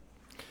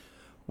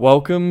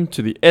Welcome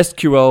to the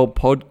SQL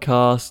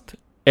podcast,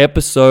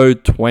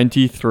 episode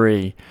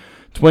 23.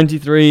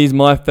 23 is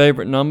my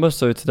favorite number,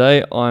 so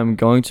today I'm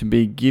going to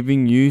be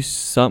giving you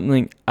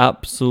something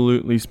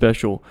absolutely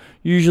special.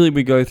 Usually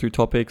we go through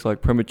topics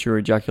like premature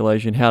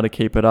ejaculation, how to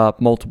keep it up,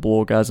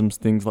 multiple orgasms,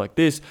 things like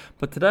this,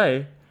 but today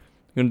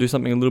I'm going to do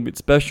something a little bit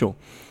special.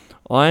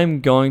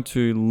 I'm going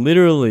to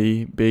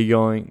literally be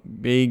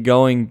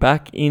going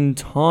back in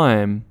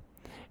time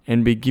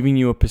and be giving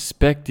you a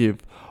perspective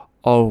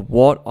of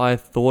what I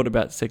thought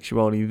about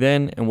sexuality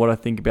then and what I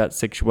think about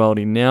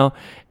sexuality now,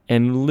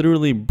 and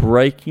literally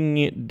breaking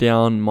it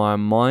down, my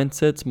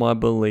mindsets, my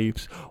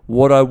beliefs,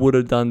 what I would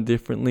have done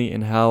differently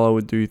and how I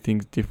would do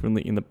things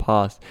differently in the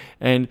past.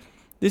 And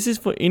this is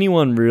for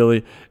anyone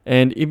really.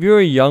 And if you're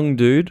a young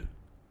dude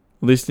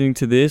listening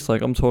to this,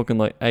 like I'm talking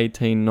like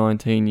 18,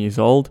 19 years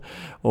old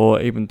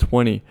or even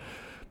 20,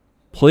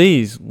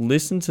 please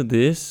listen to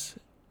this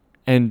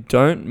and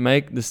don't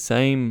make the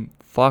same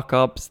fuck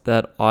ups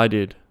that I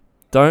did.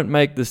 Don't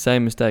make the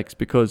same mistakes,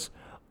 because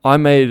I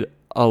made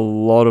a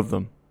lot of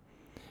them.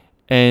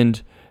 And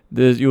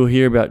you'll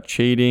hear about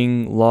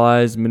cheating,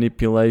 lies,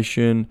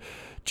 manipulation,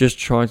 just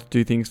trying to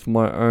do things for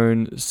my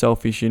own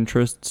selfish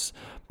interests.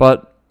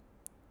 But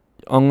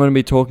I'm going to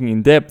be talking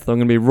in depth. I'm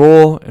going to be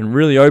raw and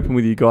really open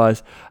with you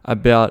guys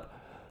about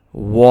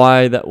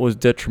why that was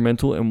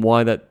detrimental and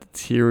why that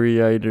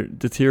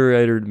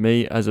deteriorated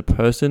me as a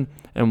person,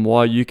 and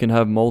why you can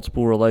have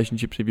multiple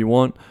relationships if you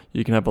want.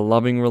 You can have a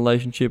loving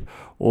relationship,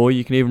 or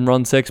you can even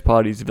run sex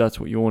parties if that's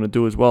what you want to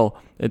do as well.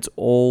 It's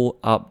all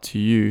up to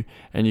you,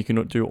 and you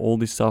can do all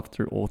this stuff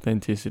through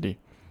authenticity.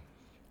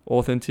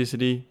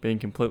 Authenticity, being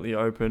completely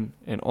open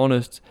and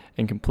honest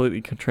and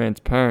completely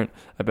transparent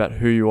about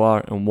who you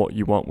are and what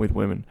you want with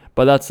women.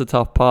 But that's the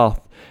tough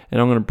path, and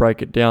I'm going to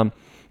break it down.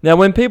 Now,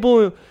 when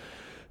people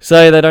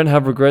say they don't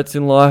have regrets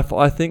in life,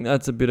 I think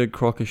that's a bit of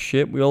crock of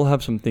shit. We all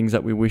have some things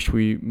that we wish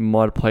we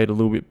might have played a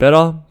little bit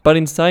better. But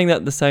in saying that,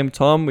 at the same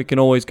time, we can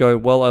always go,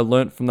 well, I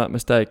learnt from that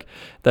mistake.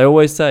 They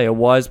always say a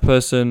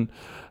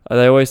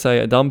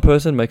dumb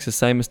person makes the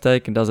same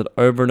mistake and does it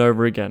over and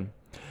over again.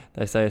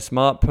 They say a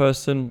smart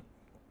person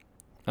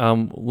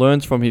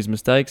learns from his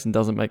mistakes and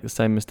doesn't make the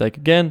same mistake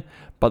again.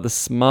 But the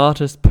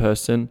smartest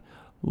person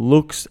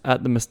looks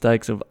at the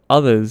mistakes of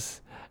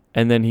others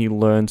and then he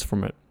learns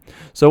from it.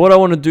 So what I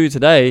want to do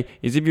today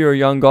is, if you're a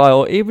young guy,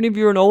 or even if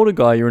you're an older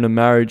guy, you're in a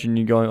marriage and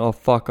you're going, oh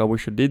fuck, I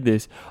wish I did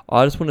this.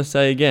 I just want to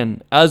say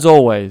again, as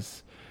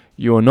always,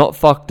 you are not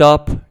fucked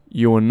up,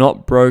 you are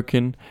not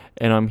broken,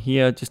 and I'm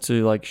here just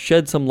to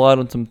shed some light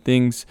on some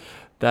things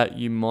that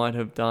you might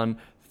have done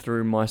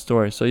through my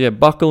story. So yeah,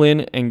 buckle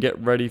in and get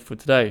ready for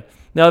today.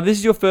 Now, if this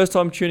is your first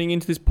time tuning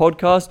into this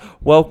podcast,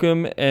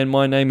 welcome, and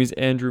my name is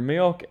Andrew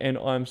Miok, and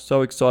I'm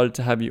so excited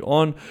to have you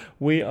on.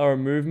 We are a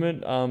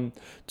movement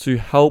to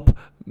help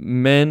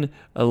men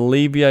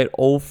alleviate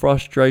all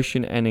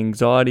frustration and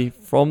anxiety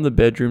from the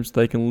bedroom so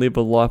they can live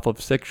a life of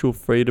sexual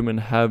freedom and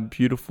have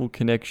beautiful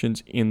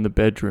connections in the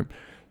bedroom.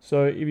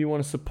 So if you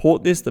want to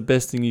support this, the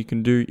best thing you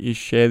can do is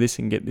share this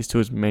and get this to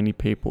as many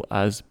people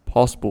as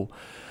possible.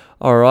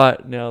 All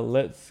right, now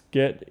let's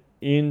get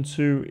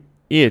into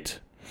it.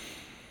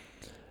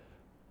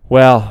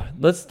 Wow,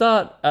 let's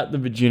start at the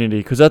virginity,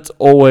 because that's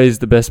always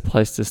the best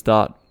place to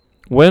start.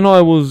 When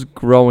I was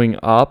growing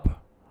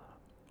up,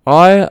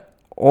 I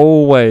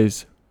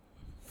always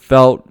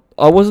felt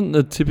I wasn't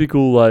the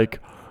typical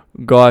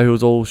guy who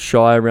was all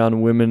shy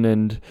around women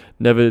and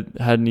never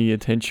had any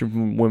attention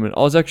from women.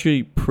 I was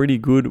actually pretty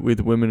good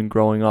with women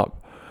growing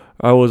up.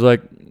 I was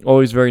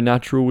always very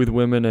natural with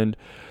women, and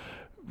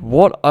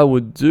what I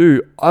would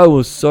do, I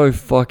was so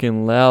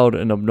fucking loud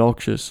and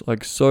obnoxious,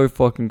 so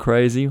fucking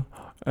crazy,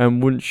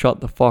 and wouldn't shut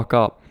the fuck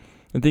up.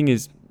 The thing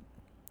is,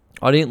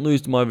 I didn't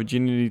lose my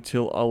virginity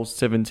till I was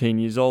 17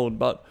 years old,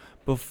 but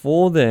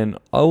before then,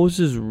 I was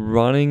just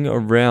running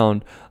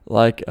around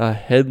like a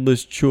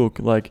headless chook,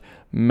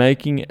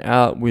 making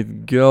out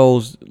with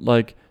girls.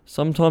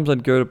 Sometimes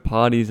I'd go to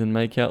parties and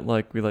make out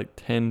with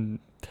 10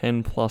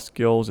 plus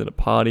girls at a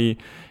party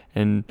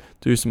and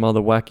do some other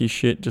wacky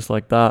shit just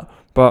like that.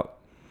 But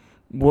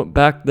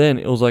back then,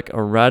 it was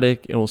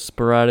erratic, it was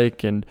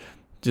sporadic, and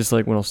just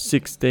when I was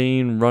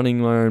 16, running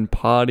my own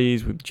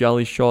parties with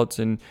jelly shots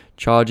and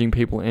charging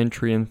people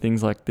entry and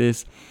things like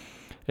this.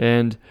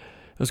 And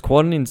it was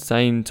quite an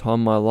insane time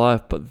in my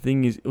life. But the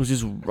thing is, it was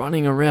just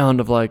running around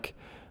of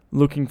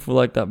looking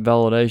for that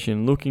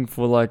validation, looking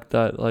for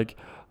that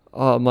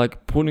I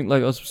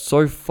was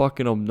so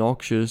fucking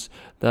obnoxious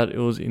that it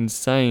was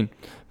insane.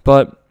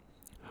 But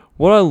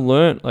what I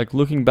learned,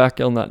 looking back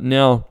on that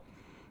now,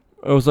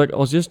 it was I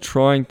was just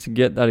trying to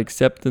get that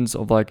acceptance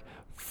of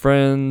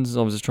friends.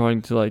 I was just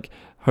trying to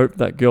hope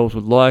that girls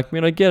would like me.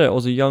 And I get it. I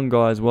was a young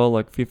guy as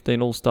well,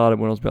 15. All started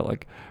when I was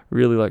about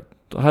really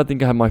I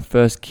think I had my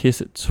first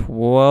kiss at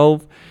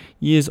 12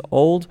 years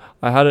old.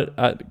 I had it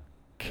at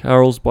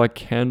Carols by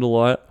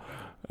Candlelight.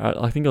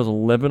 I think I was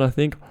 11,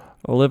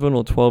 11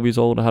 or 12 years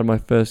old. I had my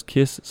first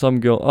kiss. Some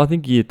girl, I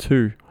think year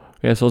 2.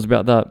 Yeah, so it was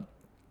about that.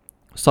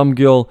 Some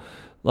girl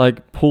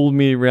pulled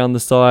me around the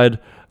side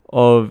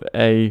of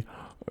a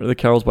the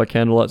carols by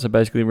candlelight, so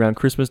basically around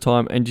Christmas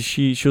time, and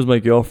she was my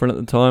girlfriend at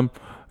the time,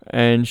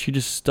 and she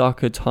just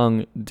stuck her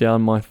tongue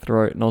down my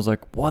throat, and I was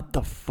like, what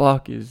the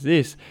fuck is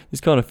this?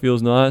 This kind of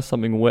feels nice,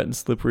 something wet and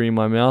slippery in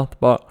my mouth.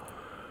 But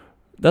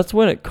that's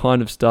when it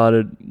kind of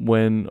started,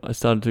 when I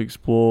started to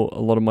explore a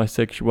lot of my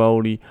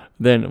sexuality.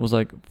 Then it was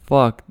like,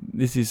 fuck,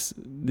 this is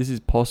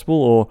possible.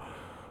 Or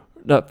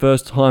that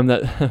first time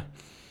that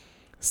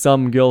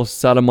some girl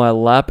sat on my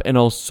lap and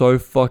I was so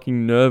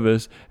fucking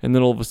nervous, and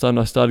then all of a sudden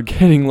I started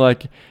getting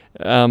like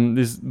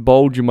this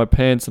bulge in my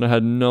pants, and I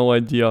had no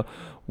idea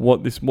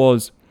what this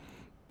was.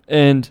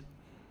 And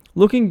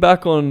looking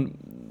back on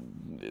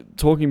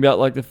talking about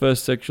like the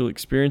first sexual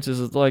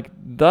experiences, it's like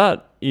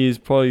that is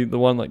probably the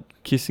one, like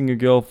kissing a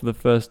girl for the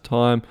first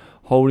time,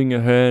 holding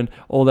her hand,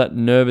 all that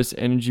nervous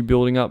energy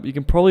building up. You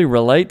can probably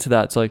relate to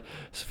that. It's like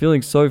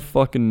feeling so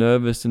fucking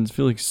nervous and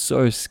feeling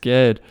so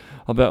scared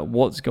about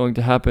what's going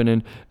to happen,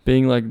 and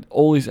being like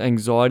all this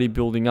anxiety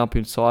building up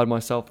inside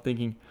myself,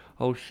 thinking,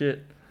 oh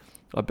shit,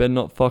 I better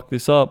not fuck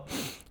this up.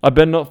 What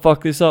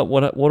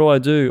do I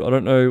do? I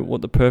don't know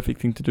what the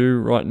perfect thing to do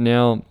right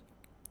now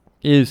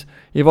is.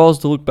 If I was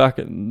to look back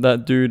at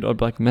that dude, I'd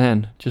be like,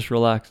 man, just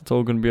relax. It's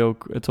all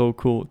it's all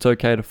cool. It's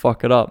okay to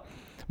fuck it up.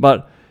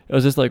 But it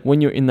was just like,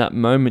 when you're in that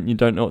moment, you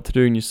don't know what to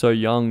do, and you're so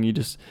young, you're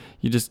just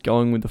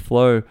going with the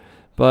flow.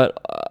 But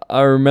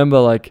I remember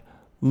like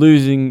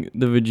losing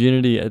the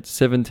virginity at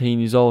 17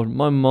 years old.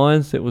 My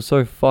mindset was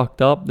so fucked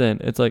up then.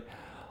 It's like,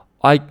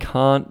 I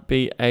can't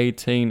be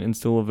 18 and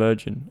still a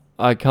virgin.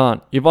 I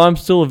can't. If I'm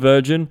still a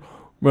virgin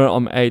when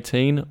I'm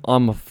 18,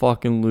 I'm a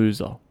fucking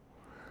loser.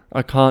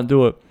 I can't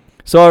do it.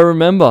 So I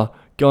remember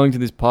going to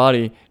this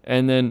party,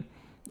 and then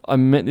I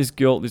met this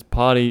girl at this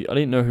party. I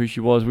didn't know who she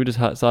was. We just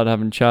started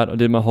having a chat. I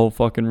did my whole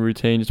fucking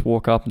routine, just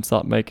walk up and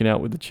start making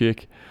out with the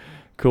chick.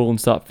 Cool, and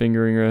start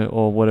fingering her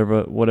or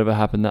whatever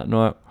happened that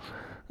night.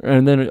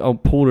 And then I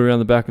pulled her around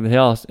the back of the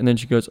house, and then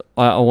she goes,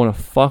 I want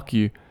to fuck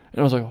you. And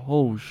I was like,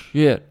 oh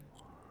shit.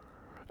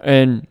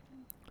 And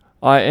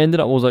I ended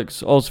up, I was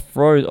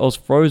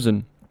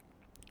frozen.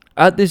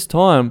 At this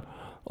time,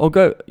 I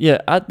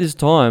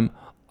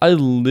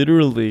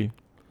literally,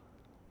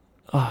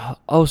 I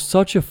was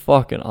such a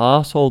fucking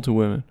asshole to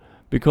women,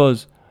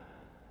 because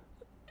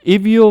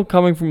if you're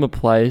coming from a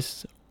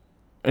place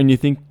and you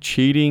think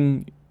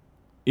cheating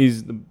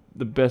is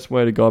the best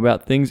way to go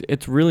about things,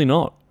 it's really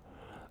not.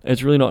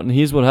 It's really not. And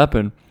here's what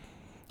happened.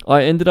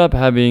 This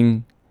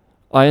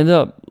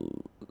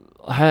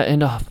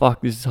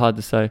is hard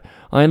to say.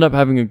 I ended up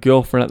having a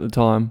girlfriend at the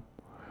time,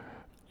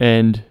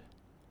 and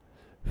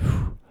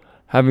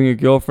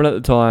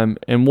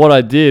what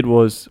I did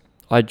was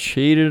I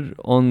cheated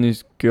on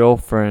this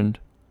girlfriend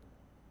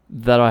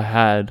that I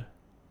had,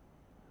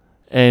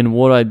 and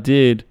what I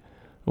did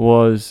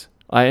was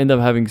I ended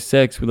up having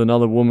sex with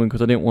another woman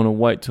because I didn't want to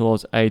wait till I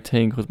was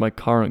 18, because my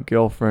current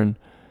girlfriend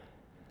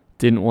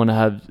didn't want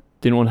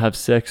to have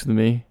sex with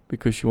me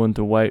because she wanted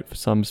to wait for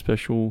some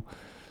special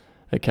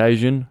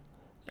occasion.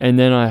 And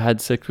then I had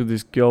sex with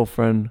this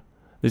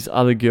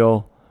other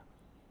girl,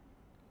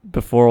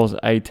 before I was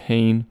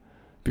 18,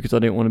 because I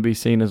didn't want to be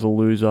seen as a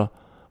loser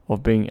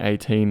of being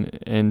 18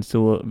 and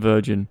still a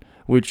virgin,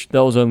 which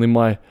that was only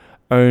my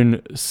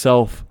own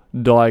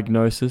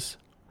self-diagnosis.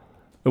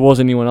 It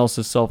wasn't anyone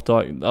else's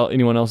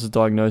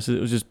diagnosis.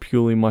 It was just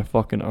purely my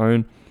fucking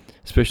own,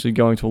 especially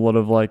going to a lot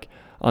of like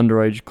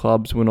underage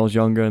clubs when I was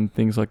younger and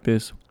things like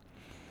this.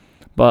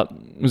 But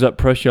it was that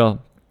pressure,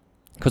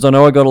 because I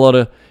know I got a lot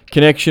of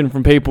connection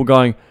from people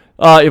going,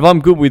 if I'm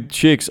good with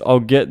chicks, I'll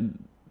get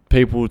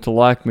people to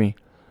like me.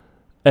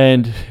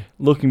 And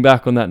looking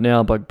back on that now,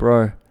 I'm like,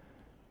 bro,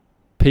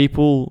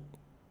 people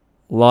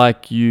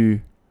like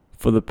you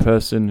for the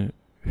person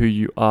who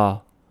you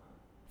are,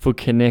 for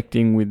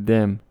connecting with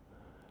them,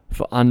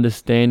 for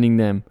understanding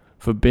them,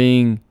 for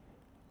being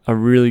a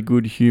really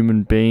good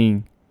human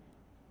being,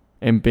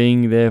 and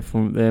being there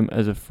for them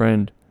as a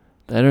friend.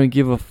 They don't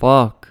give a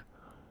fuck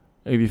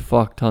if you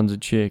fuck tons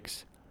of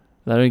chicks.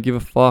 They don't give a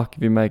fuck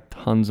if you make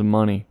tons of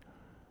money.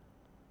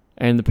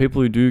 And the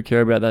people who do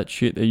care about that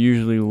shit, they're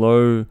usually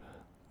low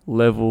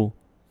level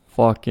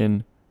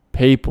fucking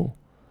people.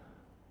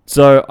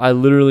 So I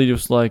literally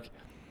just like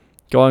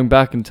going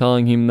back and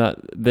telling him that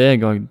they're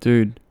going,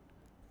 dude,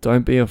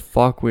 don't be a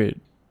fuckwit.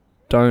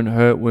 Don't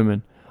hurt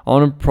women. I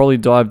want to probably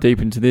dive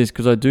deep into this,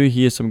 because I do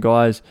hear some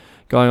guys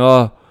going,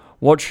 oh,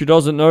 what she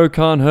doesn't know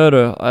can't hurt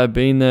her. I've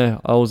been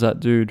there. I was that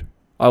dude.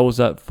 I was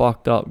that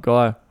fucked up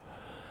guy.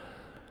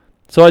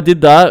 So I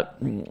did that,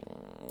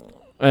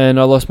 and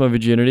I lost my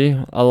virginity.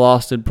 I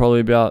lasted probably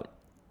about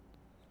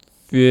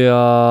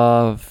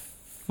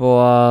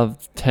for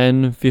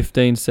 10,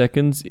 15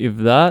 seconds, if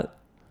that.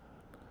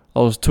 I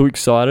was too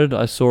excited.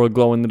 I saw a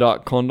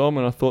glow-in-the-dark condom,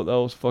 and I thought that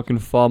was fucking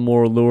far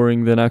more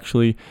alluring than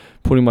actually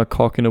putting my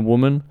cock in a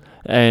woman.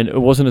 And it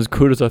wasn't as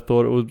good as I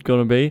thought it was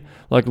going to be.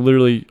 Like,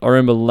 literally, I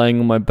remember laying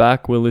on my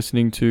back. We're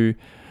listening to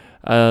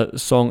a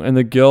song, and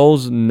the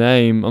girl's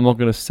name, I'm not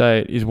going to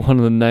say it, is one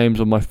of the names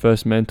of my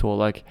first mentor.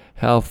 Like,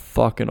 how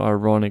fucking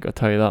ironic, I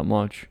tell you that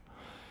much.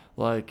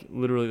 Like,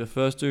 literally, the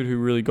first dude who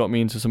really got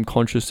me into some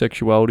conscious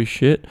sexuality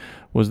shit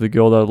was the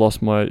girl that I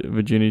lost my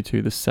virginity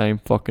to, the same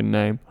fucking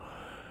name.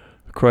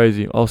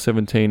 Crazy. I was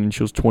 17 and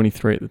she was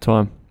 23 at the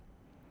time.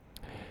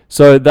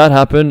 So that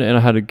happened, and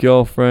I had a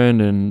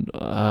girlfriend, and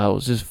I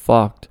was just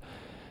fucked.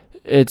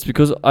 It's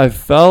because I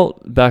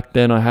felt back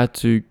then I had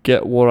to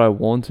get what I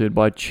wanted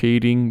by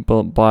cheating,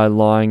 by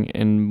lying,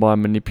 and by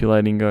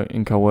manipulating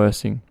and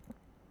coercing.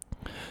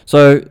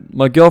 So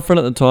my girlfriend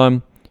at the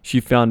time, she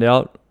found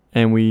out,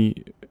 and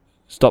we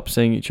stopped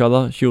seeing each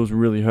other. She was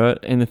really hurt.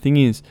 And the thing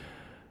is,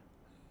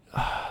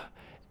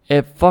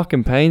 it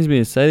fucking pains me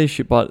to say this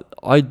shit, but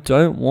I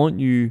don't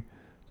want you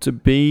to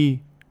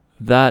be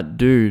that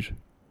dude.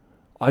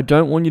 I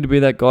don't want you to be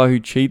that guy who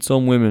cheats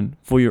on women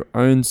for your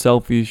own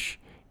selfish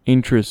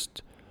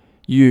interest.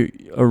 You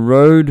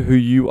erode who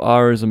you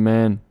are as a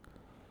man.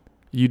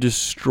 You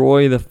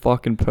destroy the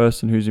fucking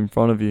person who's in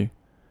front of you.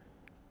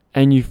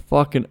 And you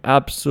fucking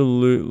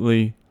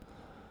absolutely...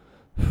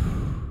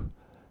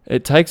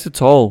 It takes a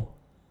toll.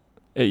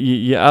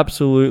 You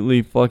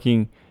absolutely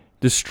fucking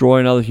destroy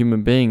another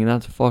human being, and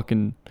that's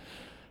fucking...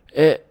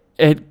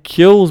 It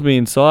kills me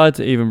inside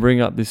to even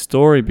bring up this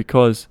story,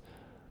 because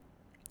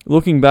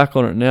looking back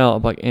on it now,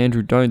 I'm like,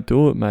 Andrew, don't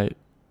do it, mate.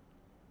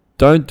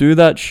 Don't do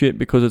that shit,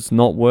 because it's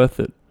not worth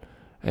it.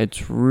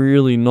 It's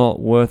really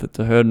not worth it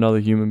to hurt another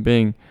human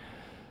being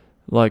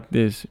like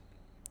this.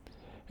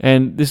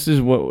 And this is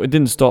what... It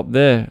didn't stop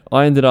there.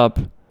 I ended up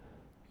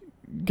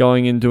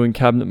going and doing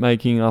cabinet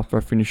making after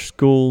I finished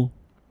school.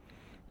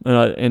 And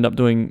I ended up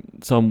doing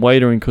some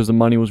waitering because the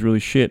money was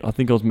really shit. I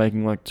think I was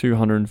making like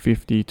 $250,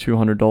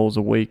 $200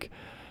 a week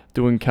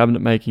doing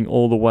cabinet making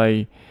all the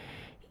way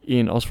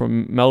in... I was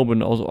from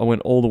Melbourne. I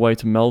went all the way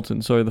to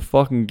Melton. So the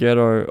fucking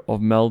ghetto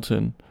of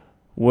Melton,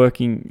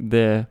 working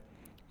there,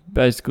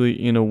 basically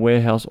in a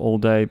warehouse all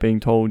day, being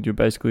told you're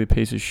basically a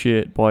piece of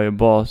shit by your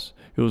boss,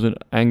 who was an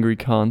angry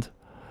cunt.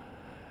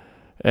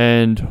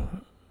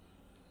 And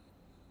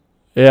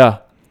yeah,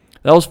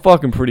 that was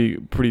fucking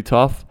pretty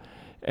tough.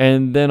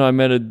 And then I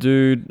met a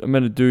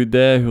dude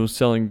there who was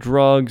selling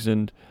drugs,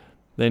 and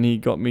then he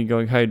got me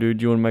going, hey dude,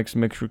 do you want to make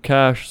some extra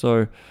cash?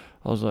 So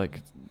I was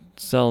like,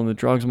 selling the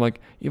drugs. I'm like,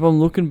 if I'm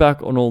looking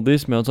back on all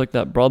this, man, it's like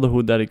that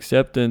brotherhood, that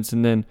acceptance,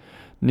 and then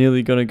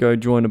nearly going to go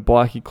join a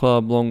bikie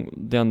club long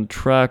down the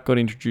track, got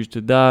introduced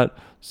to that,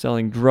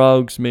 selling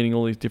drugs, meeting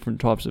all these different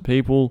types of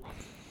people.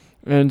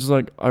 And it's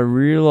like, I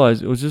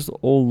realized it was just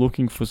all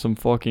looking for some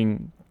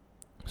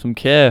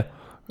care.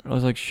 I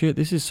was like, shit,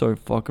 this is so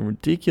fucking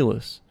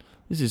ridiculous.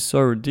 This is so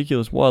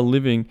ridiculous. While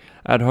living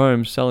at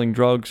home, selling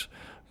drugs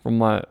from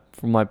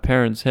my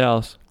parents'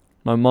 house.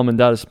 My mum and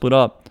dad are split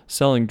up,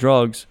 selling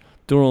drugs,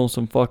 doing all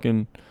some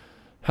fucking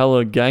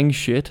hella gang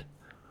shit.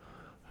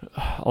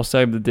 I'll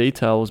save the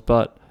details,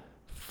 but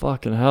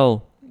fucking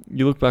hell.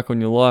 You look back on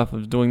your life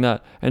of doing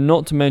that. And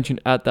not to mention,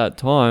 at that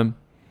time,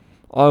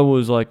 I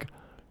was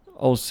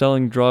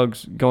selling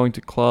drugs, going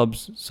to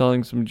clubs,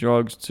 selling some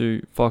drugs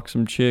to fuck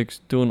some chicks,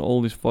 doing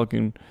all this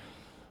fucking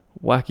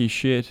wacky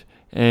shit.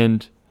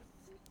 And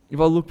if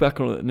I look back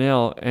on it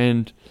now,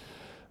 and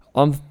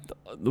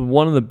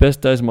one of the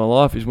best days of my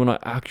life is when I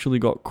actually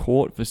got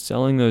caught for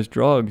selling those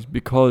drugs,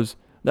 because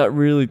that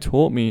really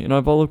taught me. And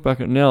if I look back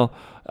at it now,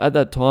 at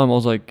that time I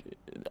was like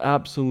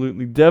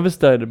absolutely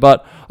devastated.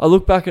 But I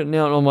look back at it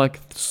now and I'm like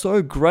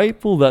so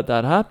grateful that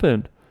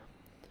happened.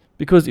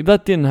 Because if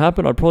that didn't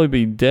happen, I'd probably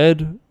be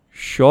dead,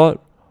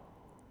 shot,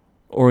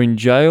 or in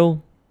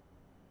jail.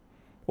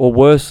 Or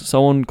worse,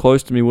 someone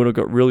close to me would have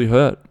got really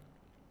hurt.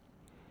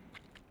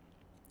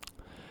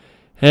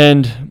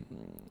 And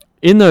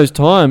in those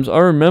times, I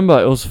remember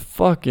it was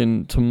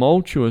fucking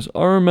tumultuous.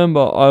 I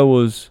remember I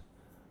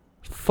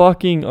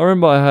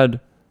had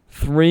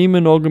 3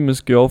 monogamous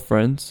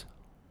girlfriends.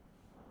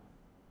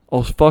 I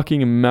was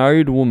fucking a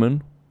married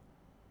woman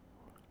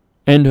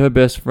and her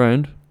best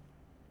friend.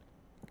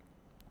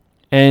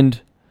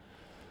 And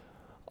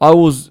I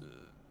was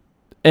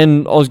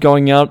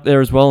going out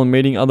there as well and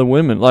meeting other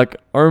women. Like,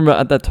 I remember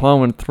at that time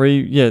when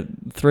 3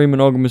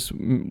 monogamous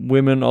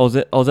women, I was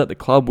at the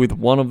club with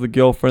one of the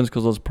girlfriends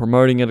because I was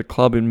promoting at a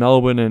club in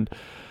Melbourne, and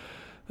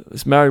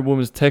this married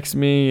woman's texting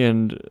me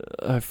and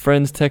her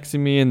friends texting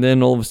me, and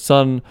then all of a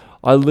sudden,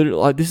 I literally,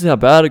 like, this is how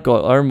bad it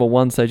got. I remember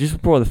one stage, this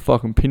was probably the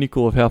fucking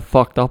pinnacle of how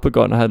fucked up it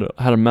got, and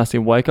I had a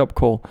massive wake-up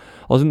call.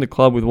 I was in the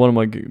club with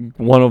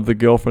one of the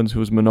girlfriends who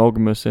was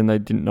monogamous, and they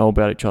didn't know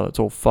about each other. It's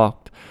all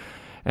fucked.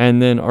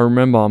 And then I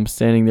remember I'm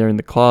standing there in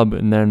the club,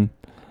 and then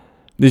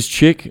this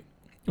chick,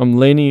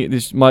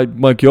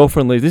 my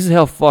girlfriend leaves. This is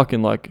how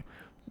fucking like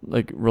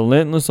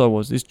relentless I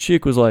was. This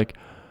chick was like,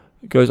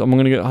 goes, I'm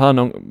going to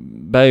go,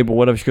 babe, or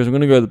whatever. She goes, I'm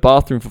going to go to the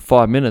bathroom for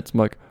 5 minutes. I'm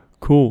like,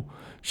 cool.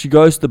 She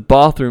goes to the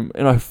bathroom,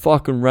 and I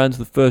fucking ran to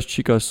the first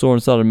chick I saw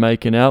and started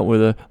making out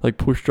with her, like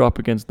pushed her up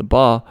against the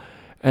bar.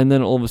 And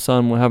then all of a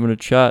sudden we're having a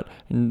chat,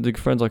 and the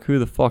friend's like, who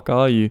the fuck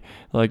are you?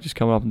 Like, just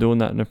coming up and doing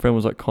that. And her friend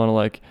was like kind of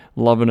like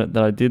loving it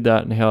that I did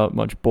that and how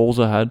much balls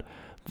I had.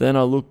 Then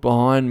I look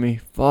behind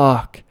me,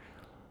 fuck.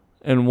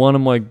 And one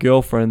of my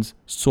girlfriends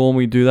saw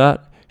me do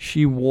that.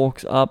 She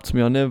walks up to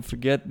me, I'll never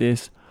forget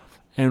this.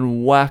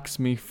 and whacks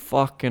me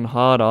fucking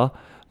harder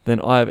than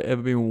I have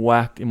ever been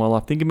whacked in my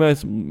life. Think about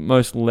the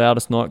most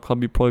loudest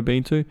nightclub you've probably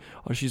been to.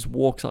 She just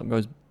walks up and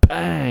goes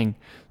bang,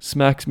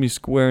 smacks me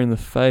square in the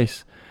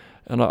face.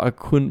 And I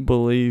couldn't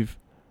believe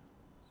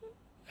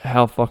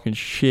how fucking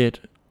shit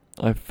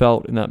I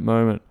felt in that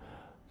moment.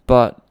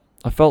 But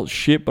I felt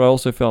shit, but I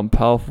also felt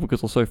powerful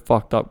because I was so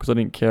fucked up because I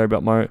didn't care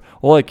about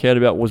all I cared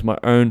about was my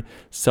own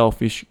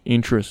selfish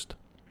interest.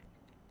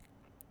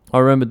 I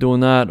remember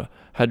doing that,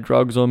 had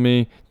drugs on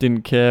me,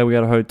 didn't care. We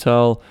had a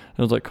hotel, and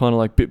it was like kind of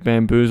like bit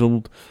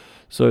bamboozled.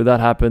 So that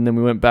happened. Then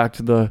we went back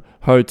to the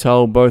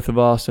hotel, both of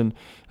us, and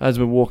as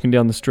we're walking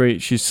down the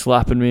street, she's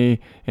slapping me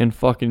and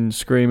fucking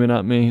screaming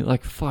at me.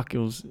 Like, fuck, it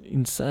was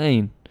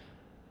insane.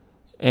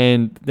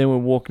 And then we're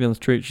walking down the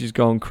street, she's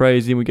going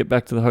crazy, and we get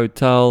back to the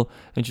hotel,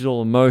 and she's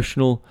all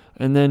emotional,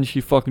 and then she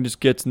fucking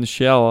just gets in the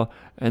shower,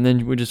 and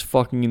then we're just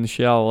fucking in the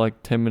shower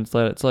like 10 minutes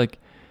later. It's like,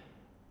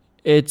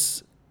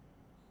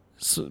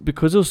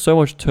 because there was so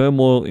much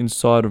turmoil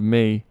inside of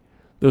me,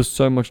 there was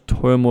so much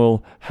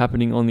turmoil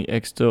happening on the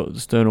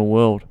external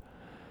world.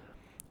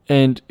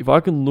 And if I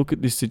can look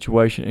at this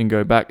situation and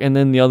go back, and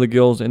then the other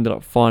girls ended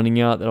up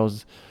finding out that I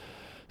was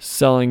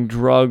selling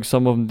drugs.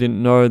 Some of them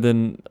didn't know.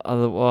 Then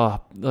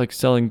like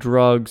selling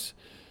drugs,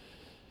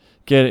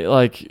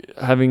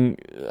 having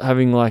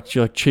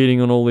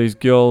cheating on all these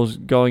girls,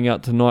 going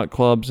out to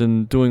nightclubs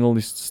and doing all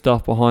this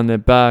stuff behind their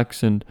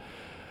backs. And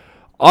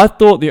I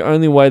thought the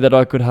only way that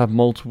I could have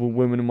multiple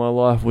women in my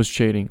life was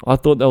cheating. I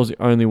thought that was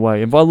the only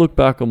way. If I look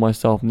back on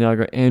myself now, I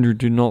go, Andrew,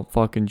 do not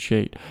fucking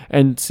cheat.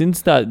 And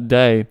since that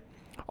day,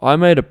 I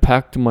made a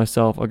pact to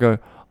myself. I go,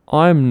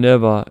 I'm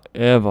never,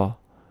 ever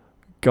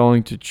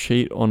going to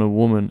cheat on a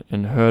woman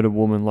and hurt a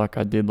woman like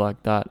I did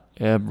like that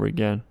ever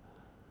again.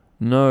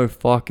 No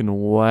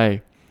fucking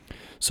way.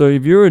 So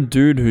if you're a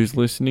dude who's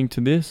listening to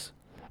this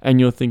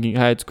and you're thinking,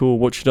 hey, it's cool,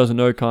 what she doesn't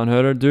know can't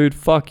hurt her, dude,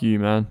 fuck you,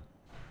 man.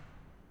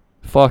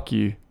 Fuck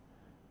you.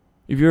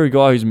 If you're a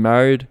guy who's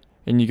married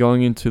and you're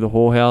going into the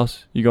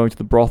whorehouse, you're going to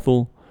the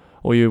brothel,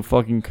 or you're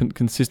fucking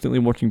consistently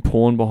watching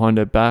porn behind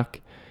her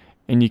back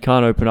and you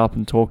can't open up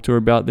and talk to her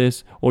about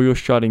this, or you're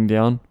shutting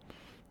down,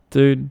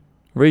 dude,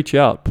 reach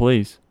out,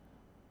 please.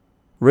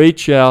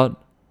 Reach out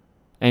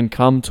and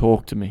come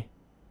talk to me.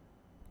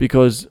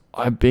 Because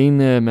I've been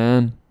there,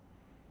 man.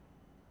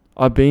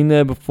 I've been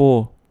there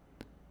before.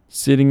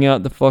 Sitting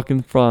out the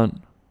fucking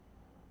front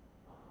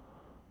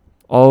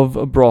of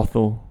a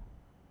brothel.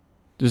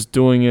 Just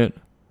doing it.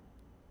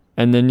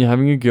 And then you're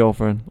having a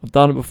girlfriend. I've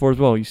done it before as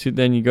well. You sit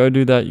there and you go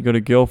do that. You got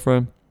a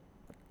girlfriend.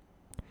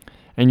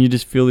 And you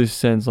just feel this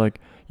sense like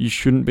you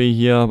shouldn't be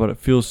here, but it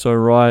feels so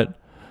right.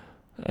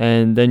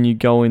 And then you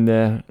go in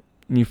there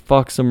and you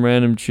fuck some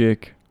random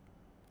chick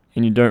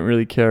and you don't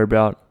really care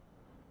about.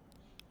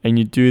 And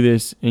you do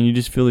this and you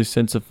just feel this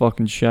sense of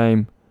fucking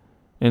shame.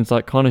 And it's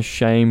like kind of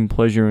shame,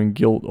 pleasure and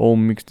guilt all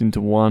mixed into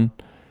one.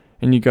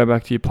 And you go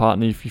back to your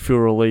partner, if you feel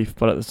relief,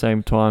 but at the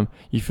same time,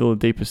 you feel a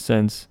deeper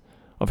sense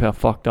of how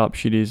fucked up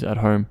shit is at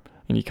home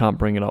and you can't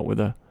bring it up with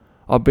her.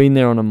 I've been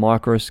there on a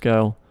micro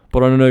scale,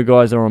 but I know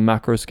guys that are on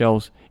macro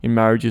scales in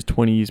marriages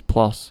 20 years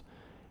plus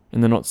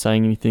and they're not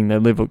saying anything. They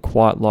live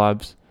quiet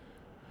lives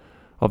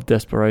of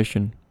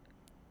desperation.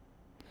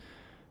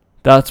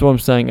 That's what I'm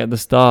saying at the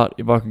start.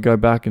 If I could go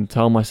back and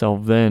tell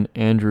myself then,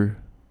 Andrew,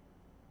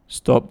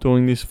 stop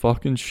doing this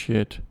fucking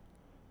shit.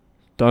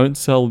 Don't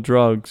sell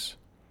drugs.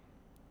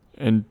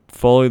 And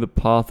follow the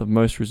path of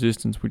most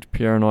resistance, which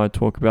Pierre and I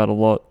talk about a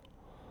lot.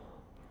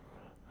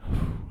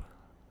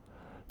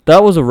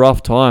 That was a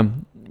rough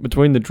time.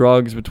 Between the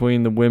drugs,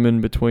 between the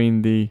women, not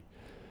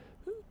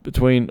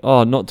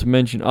to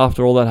mention,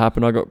 after all that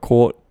happened, I got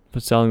caught for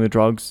selling the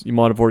drugs. You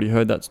might have already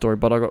heard that story,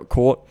 but I got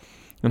caught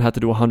and had to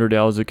do 100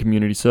 hours of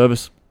community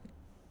service.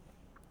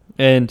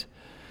 And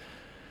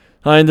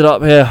I ended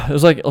up, it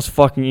was like I was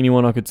fucking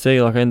anyone I could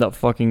see. Like I ended up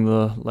fucking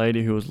the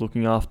lady who was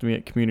looking after me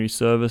at community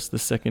service, the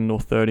second or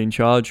third in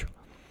charge.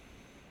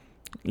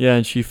 Yeah,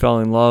 and she fell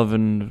in love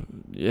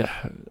and yeah,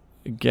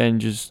 again,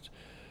 just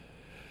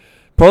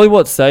probably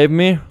what saved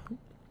me.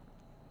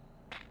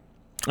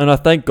 And I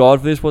thank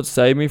God for this. What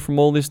saved me from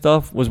all this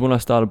stuff was when I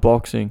started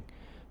boxing.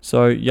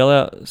 So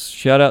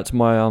shout out to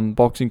my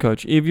boxing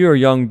coach. If you're a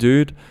young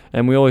dude,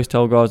 and we always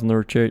tell guys in the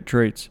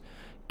retreats,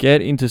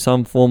 get into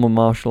some form of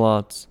martial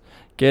arts.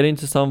 Get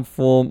into some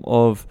form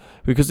of,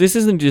 because this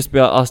isn't just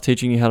about us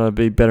teaching you how to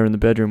be better in the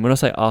bedroom. When I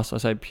say us, I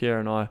say Pierre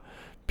and I.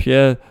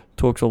 Pierre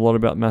talks a lot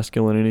about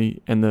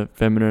masculinity and the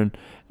feminine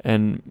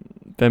and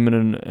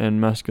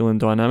masculine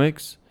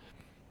dynamics.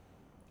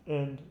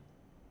 And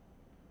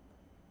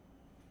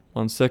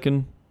 1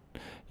 second.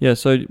 Yeah,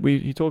 so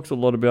he talks a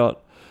lot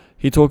about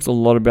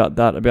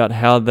that, about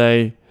how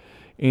they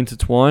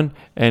intertwine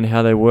and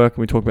how they work.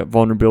 And we talk about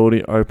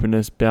vulnerability,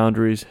 openness,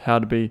 boundaries, how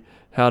to be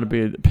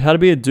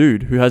a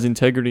dude who has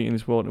integrity in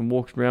this world and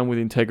walks around with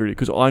integrity.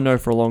 Because I know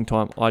for a long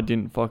time I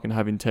didn't fucking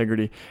have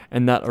integrity,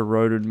 and that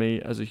eroded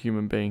me as a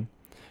human being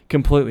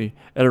completely.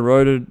 It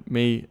eroded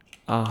me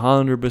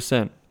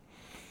 100%.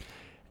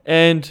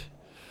 And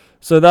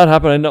So that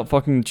happened. I ended up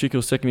fucking the chick who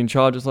was second in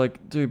charge. It's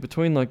like, dude,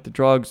 between like the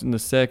drugs and the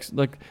sex,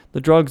 like the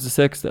drugs, the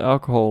sex, the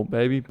alcohol,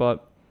 baby.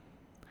 But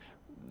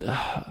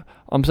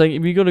I'm saying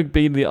if you got to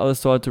be the other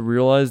side to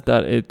realize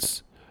that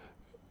it's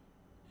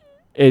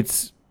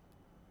if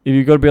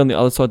you got to be on the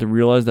other side to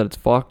realize that it's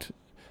fucked,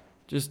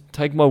 just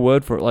take my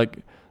word for it.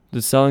 Like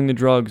the selling the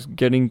drugs,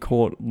 getting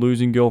caught,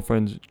 losing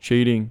girlfriends,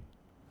 cheating,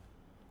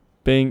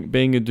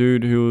 being a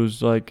dude who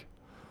was like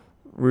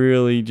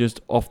really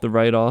just off the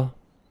radar,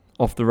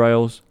 off the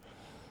rails.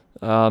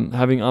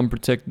 Having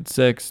unprotected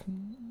sex,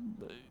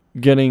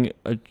 having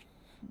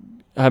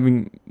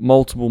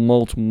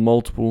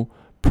multiple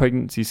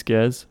pregnancy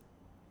scares,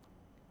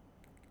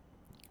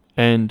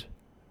 and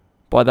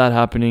by that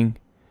happening,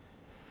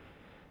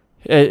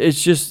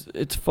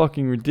 it's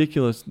fucking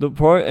ridiculous.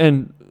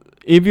 And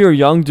if you're a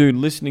young dude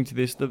listening to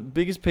this, the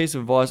biggest piece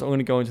of advice I'm going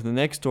to go into the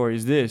next story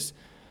is this.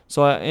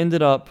 So I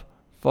ended up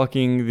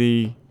fucking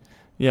the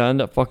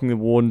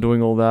warden,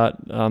 doing all that,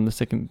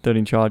 the third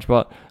in charge.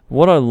 But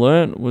what I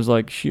learned was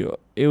like,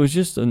 it was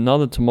just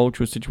another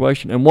tumultuous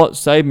situation. And what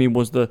saved me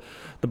was the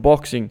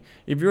boxing.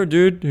 If you're a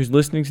dude who's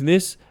listening to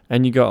this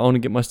and you go, I want to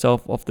get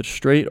myself off the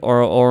street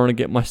or I want to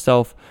get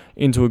myself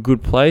into a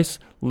good place,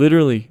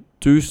 literally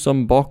do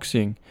some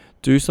boxing.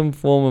 Do some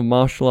form of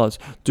martial arts.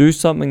 Do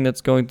something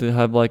that's going to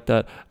have like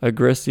that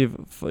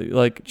aggressive,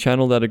 like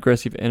channel that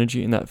aggressive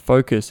energy and that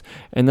focus.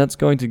 And that's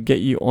going to get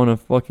you on a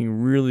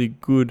fucking really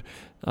good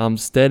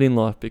stead in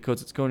life,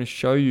 because it's going to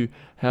show you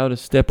how to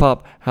step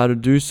up, how to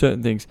do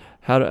certain things,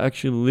 how to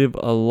actually live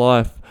a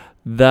life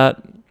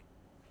that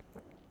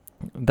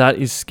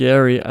is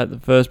scary at the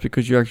first,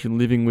 because you're actually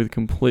living with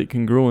complete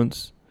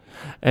congruence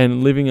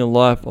and living a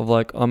life of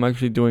like, I'm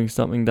actually doing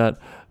something that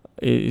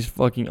is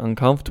fucking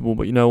uncomfortable,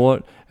 but you know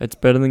what? It's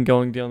better than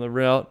going down the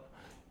route.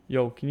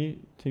 Yo, can you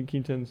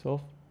turn this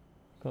off?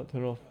 Can't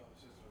turn it off.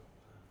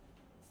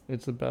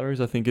 It's the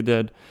batteries, I think, are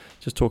dead.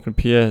 Just talking to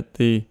Pierre.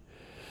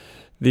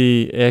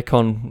 The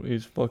aircon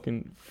is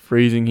fucking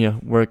freezing here.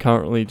 We're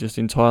currently just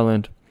in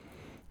Thailand.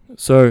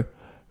 So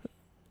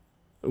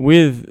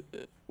with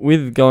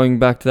going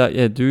back to that,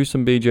 yeah, do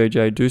some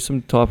BJJ, do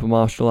some type of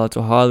martial arts.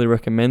 I highly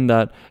recommend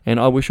that. And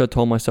I wish I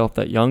told myself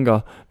that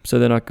younger, so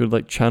then I could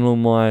like channel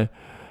my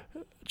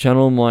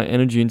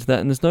energy into that.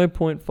 And there's no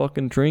point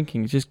fucking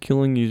drinking. It's just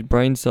killing your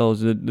brain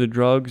cells. The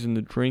drugs and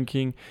the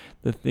drinking,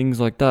 the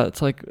things like that.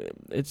 It's like,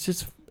 it's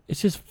just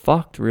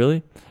fucked,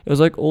 really. It was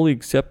like all the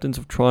acceptance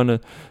of trying to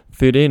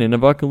fit in. And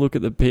if I can look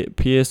at the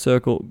peer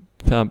circle,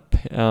 peer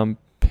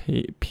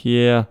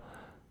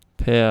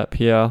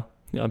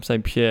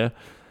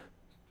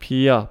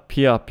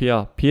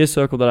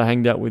circle that I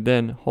hanged out with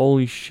then,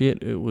 holy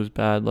shit, it was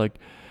bad. Like,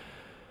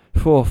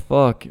 oh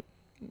fuck,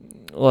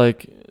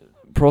 like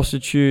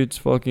prostitutes,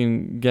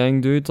 fucking gang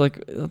dudes,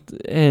 like,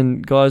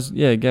 and guys,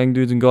 yeah, gang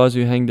dudes and guys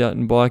who hanged out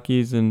in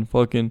bikies and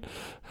fucking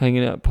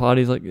hanging out at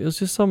parties. Like, it was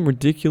just some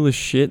ridiculous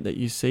shit that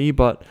you see,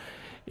 but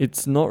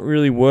it's not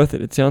really worth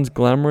it. It sounds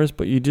glamorous,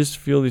 but you just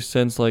feel this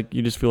sense, like,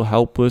 you just feel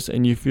helpless,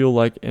 and you feel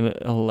like an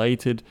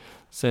elated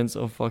sense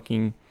of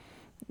fucking,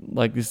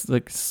 like, this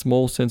like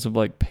small sense of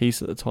like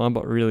peace at the time,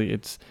 but really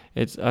it's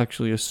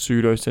actually a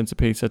pseudo sense of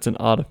peace. That's an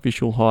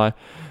artificial high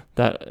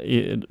that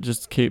it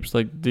just keeps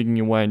like digging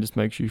away and just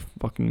makes you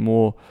fucking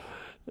more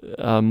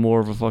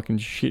of a fucking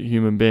shit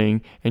human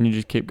being, and you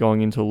just keep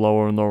going into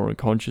lower and lower in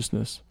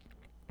consciousness.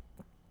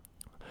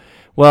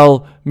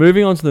 Well,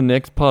 moving on to the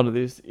next part of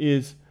this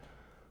is,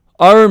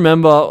 I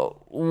remember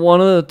one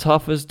of the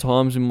toughest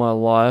times in my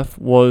life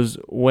was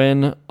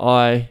when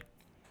I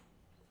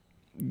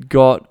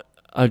got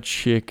a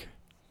chick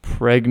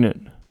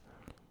pregnant.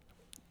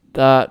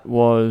 That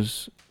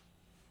was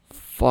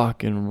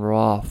fucking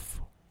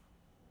rough.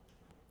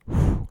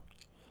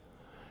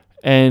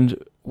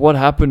 And what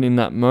happened in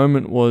that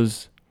moment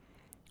was,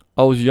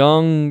 I was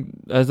young,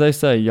 as they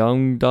say,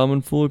 young, dumb,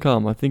 and full of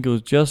cum. I think it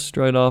was just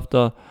straight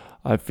after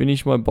I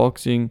finished my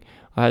boxing.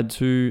 I had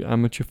 2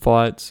 amateur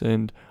fights,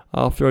 and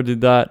after I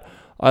did that,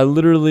 I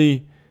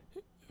literally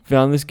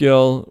found this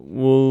girl.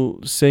 We'll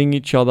seeing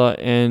each other,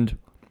 and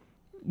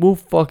we'll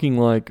fucking,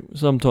 like,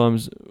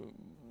 sometimes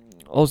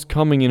I was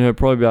coming in her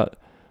probably about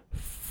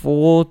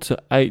 4 to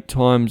 8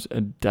 times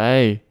a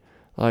day.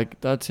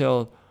 Like, that's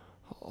how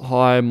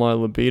high my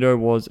libido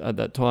was at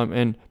that time.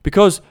 And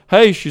because,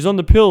 hey, she's on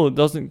the pill, it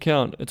doesn't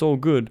count. It's all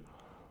good.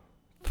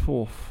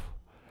 Oof.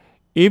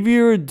 If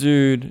you're a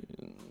dude,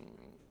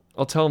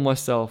 I'll tell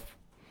myself,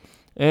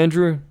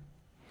 Andrew,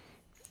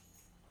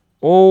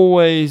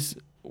 always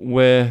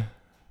wear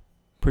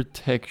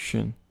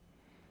protection.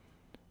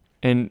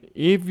 And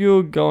if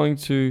you're going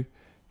to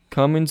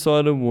come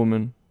inside a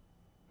woman,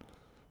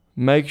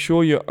 make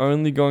sure you're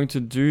only going to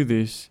do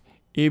this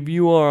if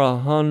you are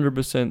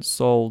 100%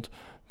 sold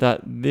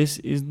that this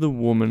is the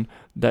woman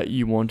that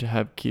you want to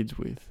have kids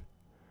with.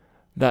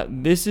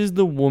 That this is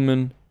the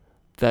woman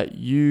that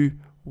you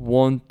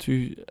want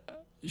to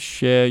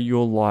share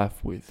your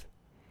life with.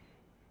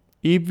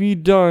 If you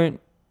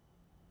don't,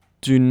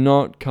 do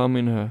not come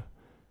in her.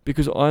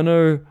 Because I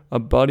know a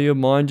buddy of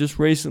mine just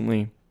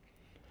recently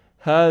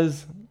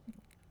has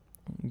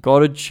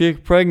got a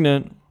chick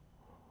pregnant.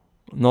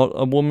 Not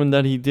a woman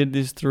that he did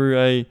this through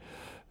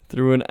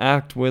an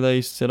act where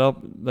they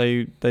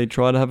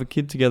try to have a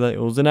kid together.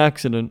 It was an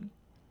accident.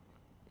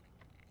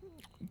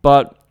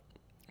 But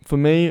for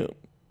me,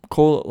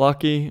 call it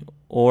lucky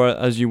or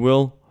as you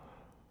will.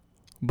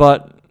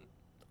 But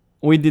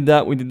we did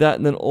that,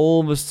 and then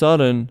all of a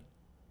sudden,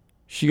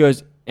 she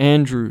goes,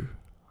 Andrew,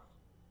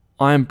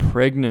 I'm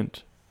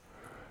pregnant.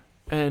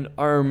 And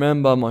I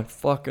remember my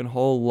fucking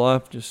whole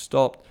life just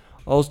stopped.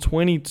 I was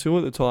 22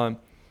 at the time.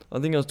 I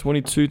think I was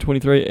 22,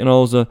 23, and I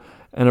was an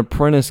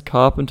apprentice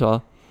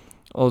carpenter.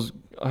 I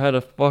had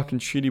a fucking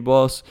shitty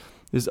boss,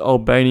 this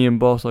Albanian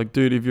boss. Like,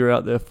 dude, if you're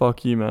out there,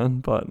 fuck you, man.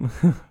 But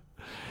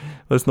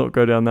let's not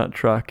go down that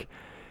track.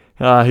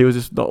 He was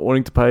just not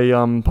wanting to pay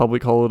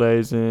public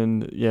holidays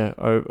and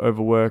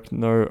overwork,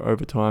 no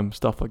overtime,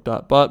 stuff like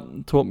that.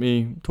 But taught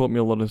me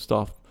a lot of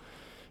stuff.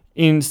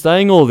 In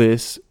saying all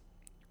this,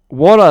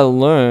 what I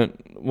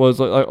learned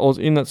was I was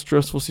in that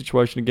stressful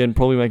situation again,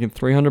 probably making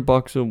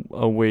 $300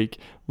 a week,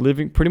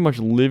 pretty much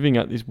living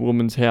at this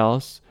woman's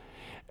house,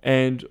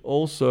 and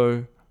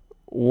also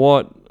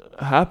what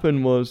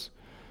happened was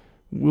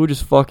we were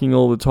just fucking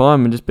all the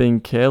time and just being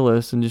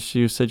careless, and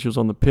she said she was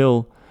on the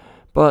pill.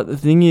 But the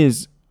thing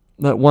is,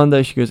 that one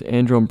day she goes,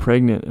 Andrew, I'm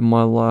pregnant, and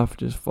my life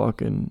just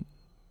fucking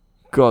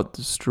got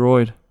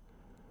destroyed.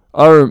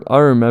 I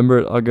remember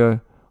it. I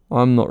go,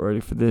 I'm not ready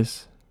for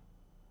this.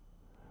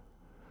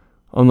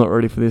 I'm not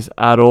ready for this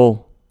at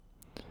all.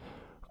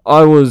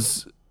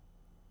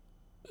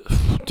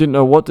 Didn't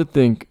know what to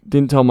think.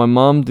 Didn't tell my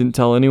mum, didn't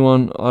tell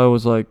anyone. I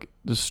was like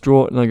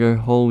distraught, and I go,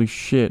 holy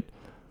shit.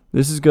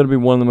 This is going to be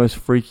one of the most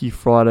Freaky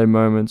Friday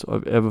moments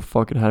I've ever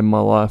fucking had in my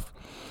life.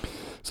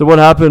 So what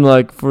happened,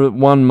 like, for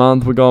 1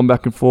 month, we're going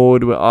back and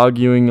forward, we're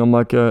arguing. I'm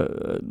like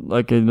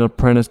an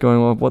apprentice going,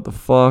 oh, what the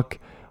fuck?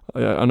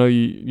 I know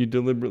you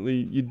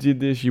deliberately, you did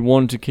this, you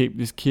wanted to keep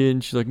this kid.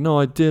 And she's like, no,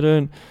 I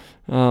didn't.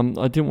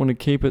 I didn't want to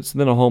keep it. So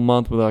then a whole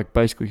month we're like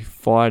basically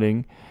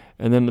fighting.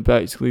 And then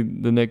basically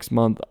the next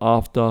month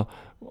after,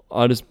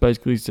 I just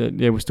basically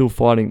said, yeah, we're still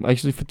fighting.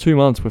 Actually, for 2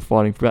 months we're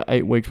fighting. For about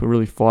 8 weeks we're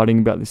really fighting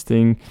about this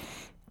thing.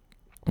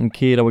 And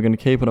kid, are we going to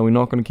keep it? Are we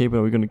not going to keep it?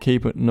 Are we going to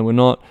keep it? No, we're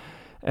not.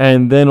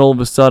 And then all of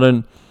a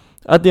sudden,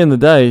 at the end of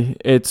the day,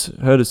 it's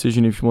her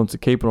decision if she wants to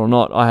keep it or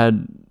not.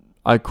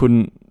 I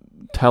couldn't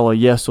tell her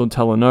yes or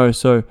tell her no.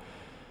 So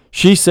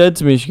she said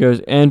to me, she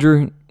goes,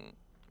 Andrew,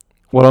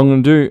 what I'm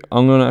going to do,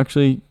 I'm going to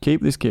actually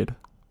keep this kid.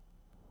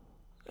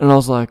 And I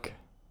was like,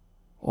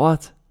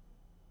 what?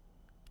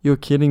 You're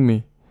kidding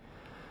me.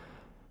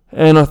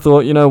 And I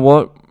thought, you know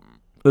what?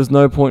 There's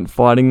no point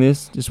fighting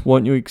this. Just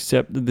want you to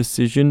accept the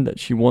decision that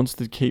she wants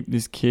to keep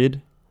this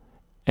kid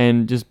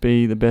and just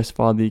be the best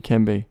father you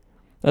can be.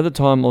 At the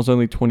time, I was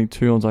only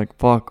 22. I was like,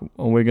 fuck,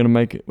 we're going to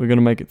make it. We're going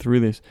to make it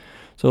through this.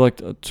 So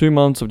like 2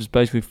 months of just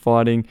basically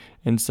fighting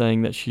and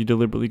saying that she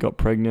deliberately got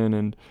pregnant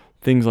and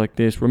things like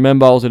this.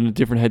 Remember, I was in a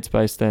different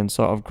headspace then,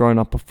 so I've grown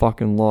up a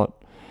fucking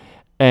lot.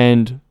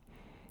 And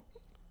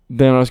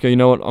then I just go, you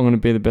know what? I'm going to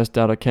be the best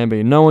dad I can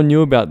be. No one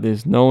knew about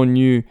this. No one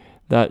knew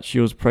that she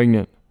was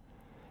pregnant.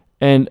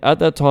 And at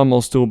that time, I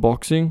was still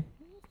boxing.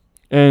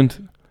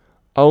 And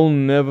I'll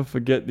never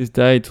forget this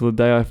day till the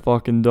day I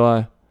fucking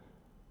die.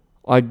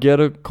 I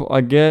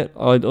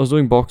was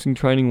doing boxing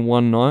training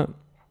one night.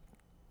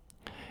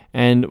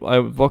 And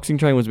boxing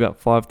training was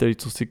about 5:30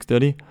 till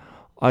 6:30.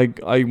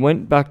 I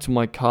went back to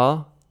my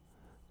car.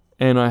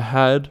 And I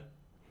had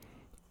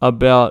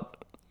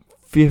about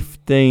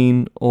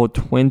 15 or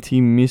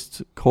 20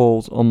 missed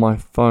calls on my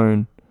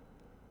phone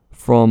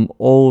from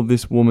all of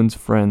this woman's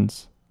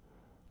friends.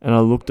 And I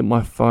looked at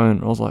my phone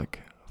and I was like,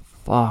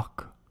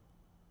 fuck.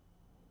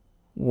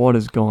 What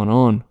is going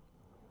on?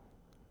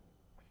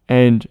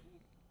 And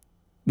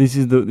this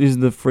is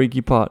the freaky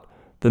part.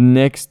 The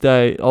next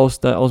day, I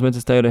was meant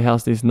to stay at her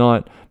house this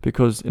night and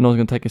I was going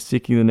to take a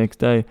sickie the next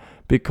day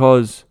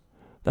because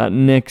that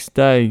next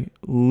day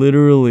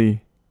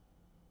literally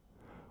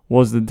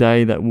was the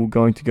day that we're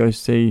going to go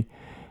see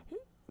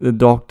the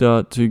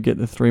doctor to get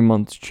the 3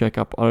 months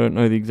checkup. I don't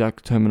know the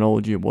exact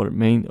terminology of what it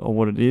means or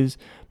what it is,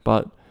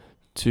 but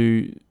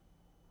to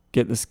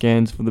get the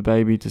scans for the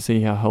baby to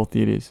see how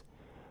healthy it is.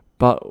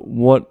 But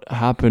what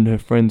happened, her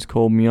friends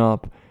called me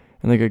up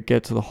and they go,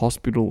 get to the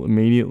hospital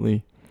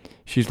immediately.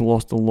 She's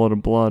lost a lot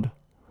of blood.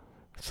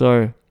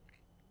 So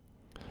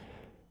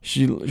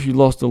she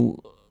lost a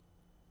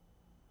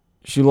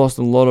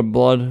lot of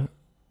blood.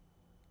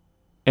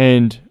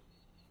 And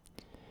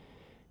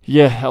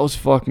yeah, that was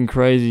fucking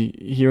crazy.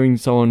 Hearing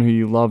someone who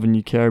you love and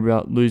you care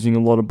about losing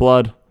a lot of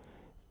blood.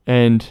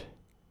 And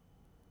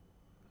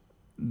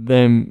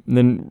then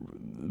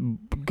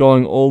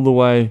going all the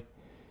way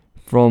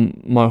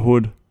from my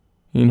hood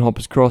in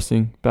Hoppers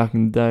Crossing back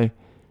in the day,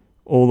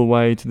 all the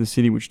way to the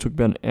city, which took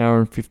about an hour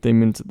and 15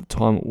 minutes at the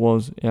time. It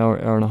was hour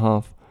and a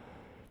half.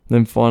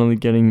 Then finally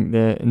getting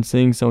there and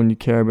seeing someone you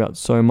care about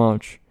so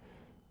much,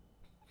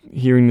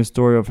 hearing the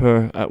story of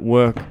her at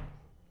work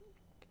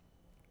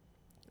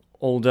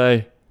all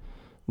day,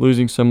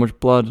 losing so much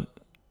blood.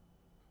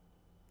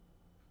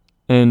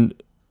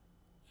 And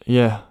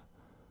yeah,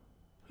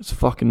 It's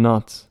fucking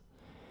nuts.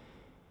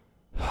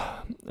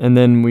 And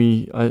then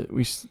I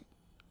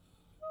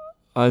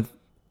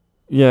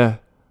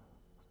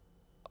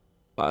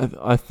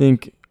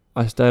think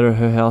I stayed at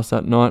her house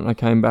that night and I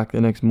came back the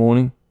next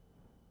morning.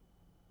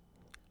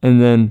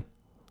 And then,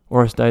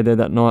 or I stayed there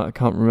that night, I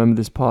can't remember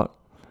this part.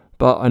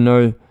 But I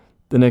know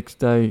the next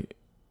day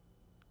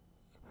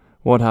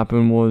what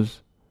happened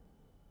was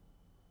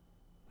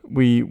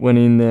we went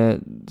in there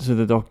to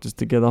the doctors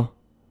together.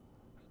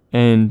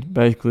 And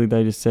basically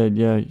they just said,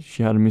 yeah,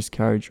 she had a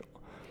miscarriage.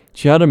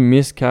 She had a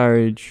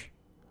miscarriage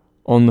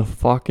on the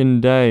fucking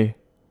day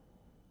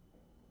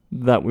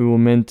that we were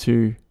meant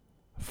to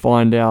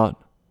find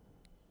out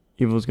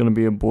if it was going to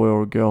be a boy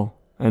or a girl.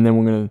 And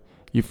then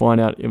you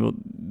find out if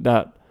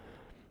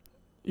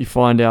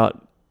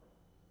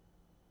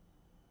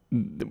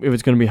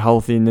it's going to be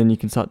healthy, and then you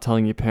can start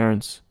telling your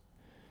parents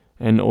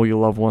and all your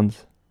loved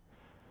ones.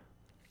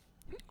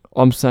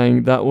 I'm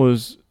saying that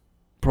was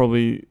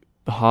probably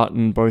the heart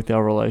in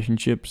our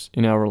relationship,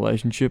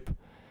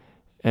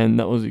 and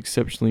that was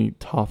exceptionally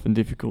tough and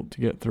difficult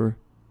to get through.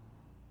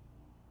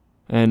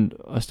 And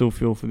I still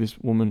feel for this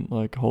woman,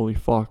 like, holy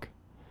fuck.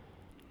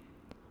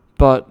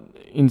 But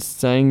in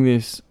saying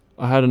this,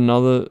 I had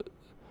another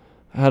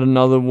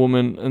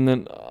woman, and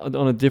then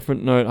on a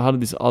different note, I had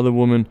this other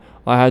woman.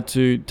 I had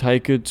to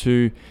take her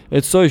to.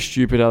 It's so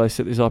stupid how they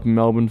set this up in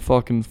Melbourne.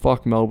 Fuck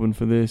Melbourne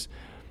for this.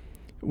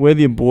 Where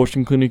the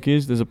abortion clinic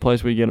is, there's a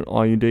place where you get an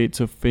IUD. It's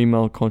a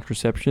female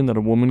contraception that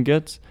a woman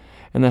gets,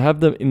 and they have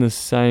them in the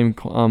same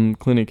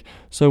clinic.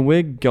 So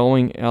we're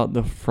going out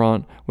the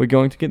front. We're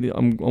going to get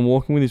I'm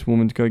walking with this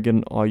woman to go get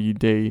an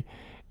IUD,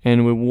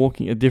 and we're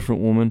walking a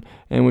different woman,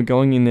 and we're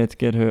going in there to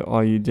get her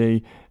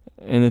IUD.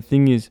 And the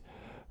thing is,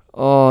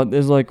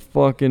 there's like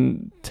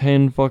fucking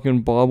 10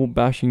 fucking Bible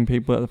bashing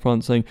people at the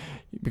front saying,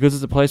 because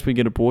it's a place where you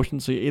get abortion,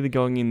 so you're either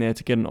going in there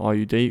to get an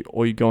IUD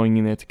or you're going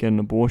in there to get an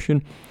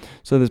abortion.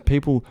 So there's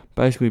people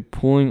basically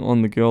pulling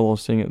on the girl I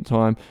was seeing at the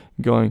time,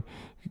 going,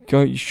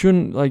 you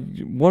shouldn't, like,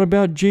 what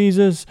about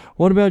Jesus?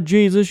 What about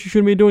Jesus? You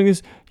shouldn't be doing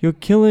this. You're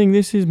killing.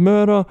 This is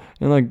murder.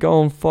 And like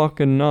going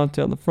fucking nuts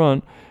out the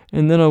front.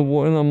 And then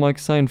I'm like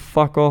saying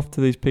fuck off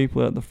to these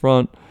people out the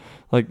front.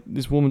 Like,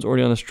 this woman's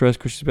already under stress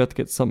because she's about to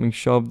get something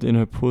shoved in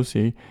her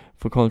pussy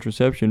for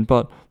contraception.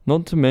 But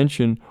not to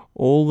mention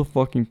all the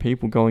fucking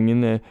people going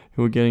in there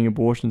who are getting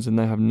abortions and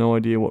they have no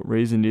idea what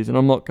reason it is. And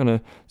I'm not going to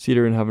sit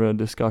here and have a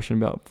discussion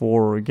about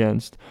for or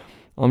against.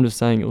 I'm just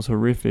saying it was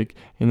horrific.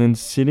 And then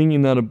sitting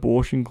in that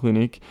abortion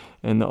clinic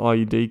and the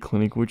IUD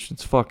clinic, which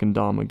it's fucking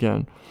dumb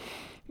again.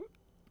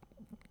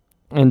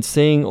 And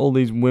seeing all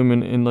these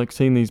women and like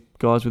seeing these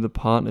guys with the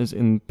partners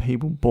and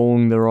people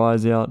bawling their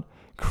eyes out,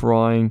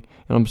 crying,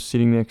 and I'm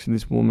sitting next to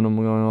this woman. I'm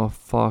going, oh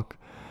fuck,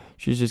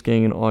 she's just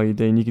getting an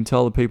IUD, and you can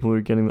tell the people who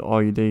are getting the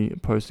IUD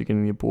opposed to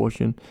getting the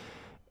abortion.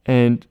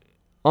 And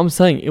I'm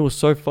saying it was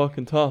so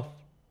fucking tough.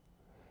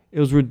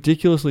 It was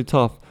ridiculously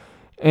tough,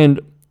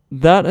 and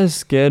that has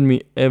scared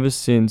me ever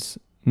since,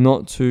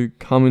 not to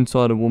come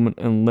inside a woman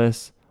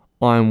unless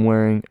I'm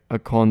wearing a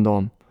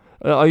condom.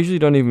 I usually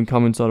don't even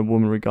come inside a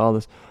woman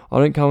regardless. I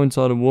don't come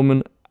inside a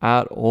woman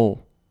at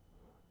all.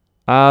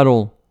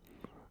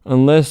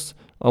 Unless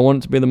I want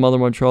it to be the mother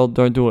of my child,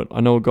 don't do it.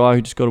 I know a guy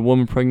who just got a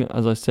woman pregnant,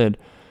 as I said.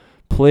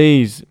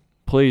 Please,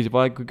 if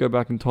I could go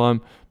back in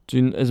time,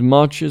 as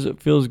much as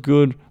it feels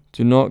good,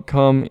 do not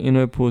come in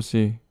her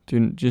pussy.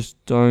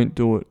 Just don't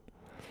do it.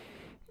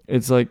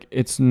 It's like,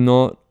 it's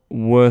not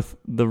worth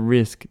the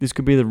risk. This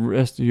could be the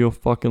rest of your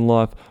fucking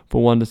life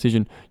for one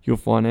decision. Your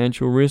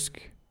financial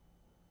risk.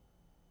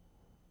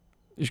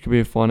 This could be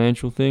a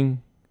financial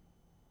thing.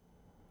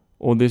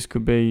 Or this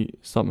could be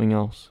something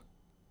else.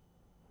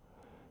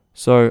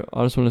 So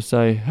I just want to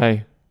say,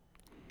 hey,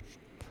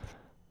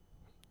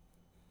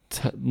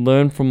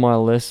 learn from my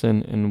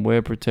lesson and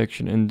wear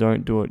protection and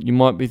don't do it. You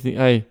might be thinking,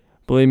 hey,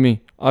 believe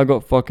me, I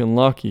got fucking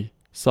lucky.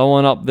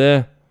 Someone up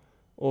there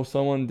or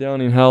someone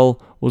down in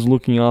hell was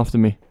looking after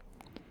me.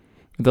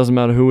 It doesn't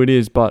matter who it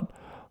is, but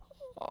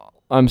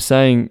I'm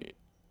saying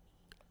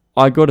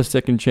I got a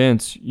second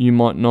chance. You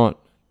might not.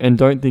 And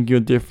don't think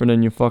you're different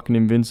and you're fucking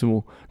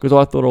invincible. Because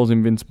I thought I was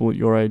invincible at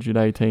your age, at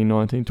 18,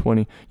 19,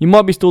 20. You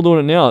might be still doing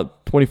it now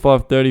at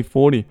 25, 30,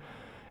 40.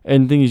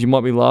 And the thing is, you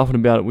might be laughing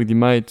about it with your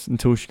mates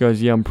until she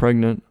goes, yeah, I'm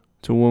pregnant,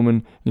 to a woman.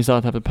 And you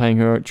start to have to paying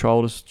her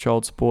child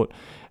support.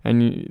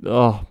 And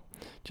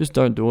just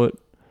don't do it.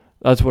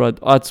 That's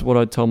what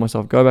I tell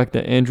myself. Go back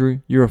there,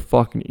 Andrew, you're a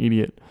fucking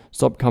idiot.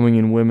 Stop coming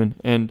in women.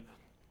 And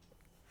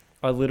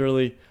I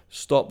literally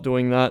stopped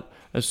doing that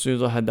as soon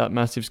as I had that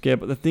massive scare.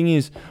 But the thing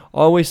is, I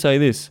always say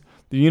this,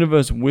 the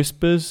universe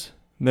whispers,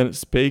 then it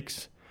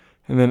speaks,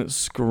 and then it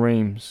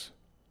screams.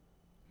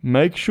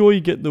 Make sure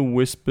you get the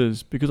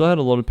whispers, because I had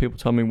a lot of people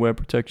tell me wear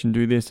protection,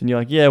 do this, and you're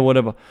like, yeah,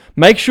 whatever.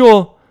 Make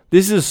sure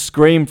this is a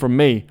scream from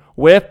me.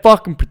 Wear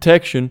fucking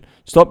protection,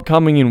 stop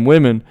coming in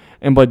women,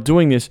 and by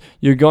doing this,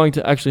 you're going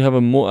to actually have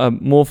a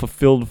more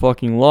fulfilled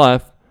fucking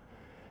life.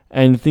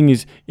 And the thing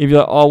is, if you're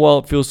like, oh, well,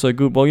 it feels so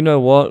good. Well, you know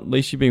what? At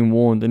least you're being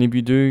warned. And if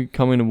you do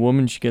come in a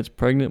woman, she gets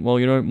pregnant, well,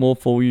 more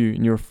for you,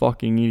 and you're a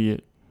fucking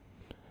idiot.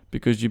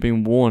 because you've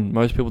been warned.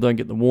 Most people don't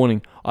get the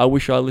warning. I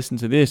wish I listened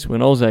to this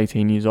when I was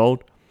 18 years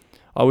old.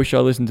 I wish I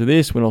listened to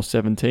this when I was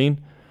 17.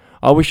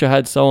 I wish I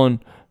had someone,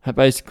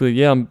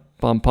 basically, I'm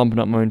pumping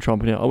up my own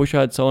trumpet here. I wish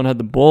I had someone had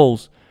the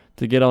balls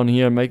to get on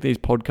here and make these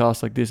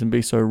podcasts like this and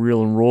be so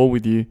real and raw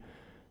with you,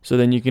 so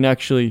then you can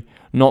actually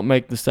not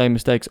make the same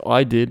mistakes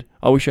I did.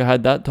 I wish I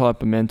had that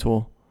type of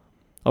mentor.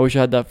 I wish I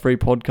had that free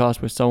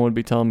podcast where someone would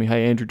be telling me,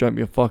 hey, Andrew, don't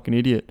be a fucking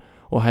idiot.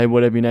 Or, hey,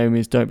 whatever your name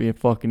is, don't be a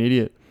fucking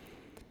idiot.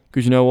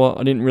 Because you know what?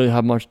 I didn't really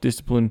have much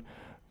discipline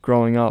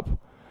growing up.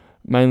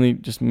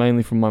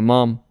 Mainly from my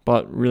mum.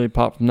 But really,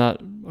 apart from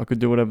that, I could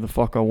do whatever the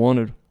fuck I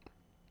wanted.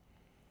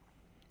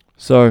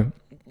 So,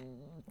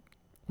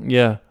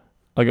 yeah.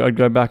 I'd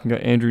go back and go,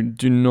 Andrew,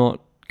 do not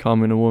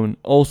come in a woman.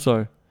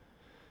 Also,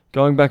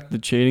 going back to the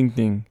cheating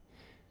thing,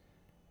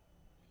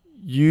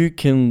 you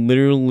can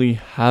literally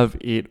have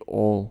it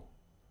all.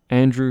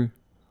 Andrew,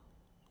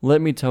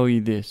 let me tell you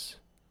this.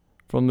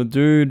 From the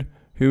dude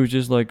who was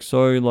just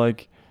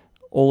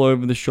all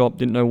over the shop,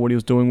 didn't know what he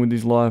was doing with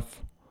his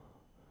life,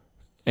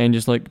 and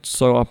just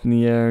so up in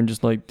the air, and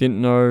just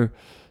didn't know.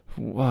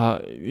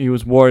 He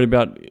was worried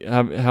about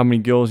how many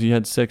girls he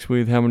had sex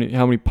with, how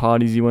many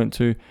parties he went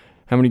to,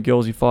 how many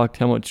girls he fucked,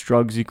 how much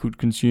drugs he could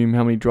consume,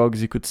 how many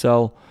drugs he could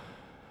sell.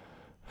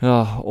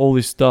 All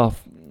this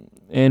stuff.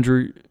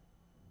 Andrew,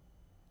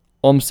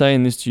 I'm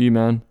saying this to you,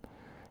 man,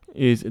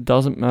 is it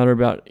doesn't matter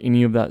about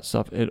any of that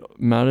stuff. It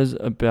matters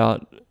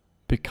about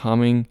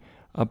becoming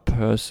a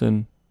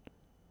person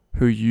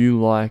who you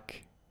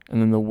like,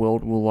 and then the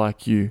world will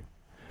like you.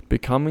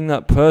 Becoming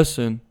that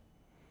person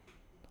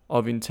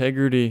of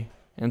integrity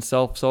and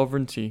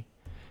self-sovereignty,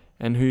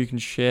 and who you can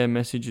share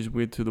messages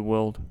with to the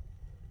world.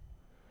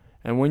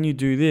 And when you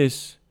do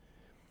this,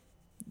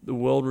 the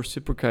world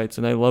reciprocates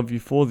and they love you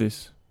for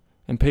this.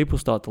 And people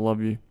start to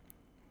love you.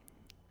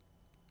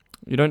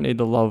 You don't need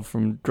the love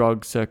from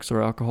drugs, sex,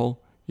 or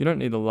alcohol. You don't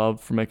need the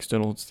love from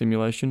external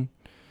stimulation.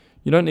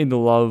 You don't need the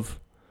love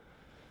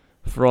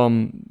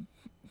from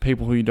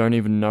people who you don't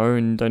even know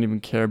and don't even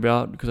care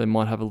about, because they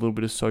might have a little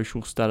bit of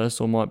social status,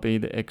 or might be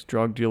the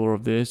ex-drug dealer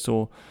of this,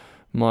 or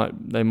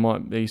they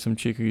might be some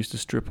chick who used to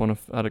strip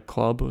at a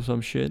club or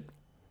some shit.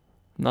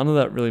 None of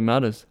that really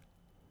matters.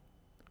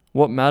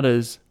 What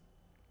matters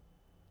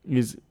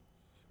is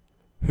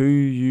who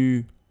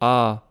you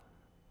are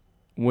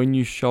when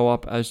you show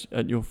up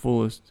at your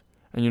fullest,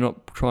 and you're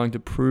not trying to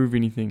prove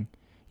anything.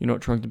 You're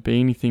not trying to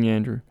be anything,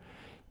 Andrew.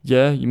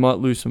 Yeah, you might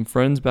lose some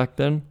friends back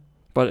then,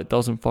 but it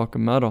doesn't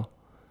fucking matter.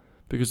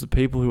 Because the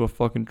people who are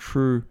fucking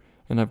true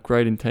and have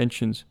great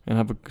intentions and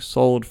have a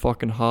solid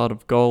fucking heart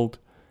of gold,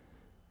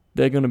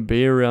 they're going to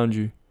be around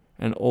you,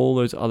 and all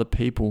those other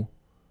people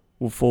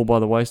will fall by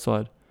the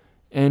wayside.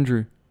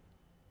 Andrew,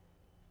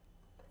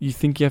 you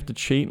think you have to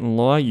cheat and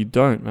lie? You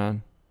don't,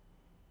 man.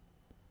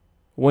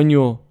 When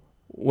you're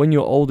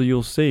older,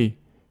 you'll see.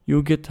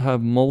 You'll get to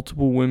have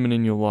multiple women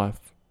in your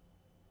life.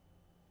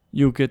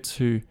 You'll get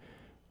to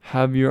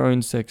have your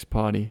own sex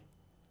party.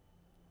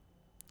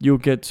 You'll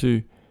get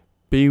to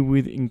be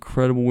with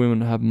incredible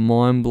women, have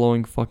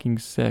mind-blowing fucking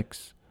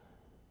sex.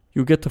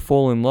 You'll get to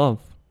fall in love.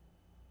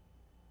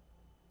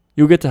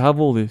 You'll get to have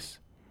all this.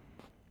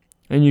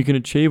 And you can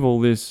achieve all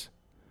this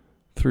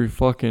through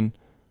fucking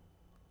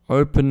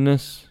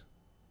openness,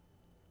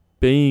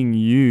 being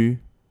you,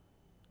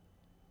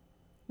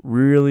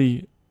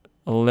 really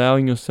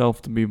allowing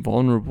yourself to be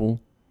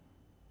vulnerable,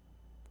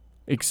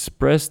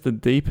 express the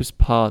deepest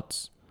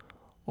parts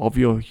of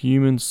your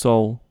human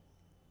soul,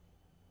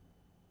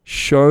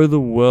 show the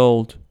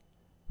world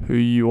who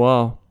you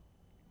are,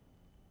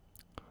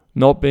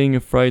 not being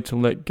afraid to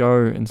let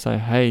go and say,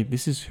 hey,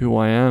 this is who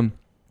I am.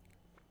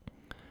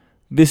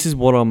 This is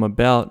what I'm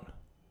about,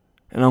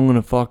 and I'm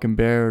gonna fucking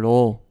bear it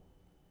all.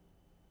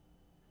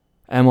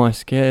 Am I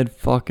scared?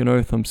 Fucking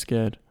oath I'm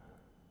scared.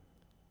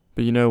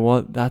 But you know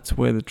what? That's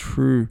where the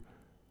true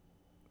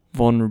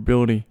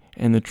vulnerability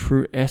and the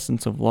true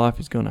essence of life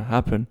is gonna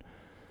happen.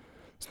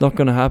 It's not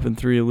gonna happen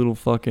through your little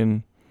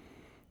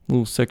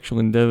sexual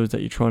endeavors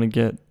that you're trying to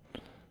get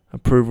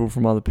approval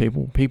from other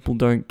people. People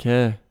don't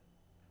care.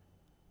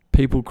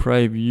 People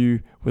crave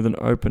you with an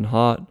open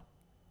heart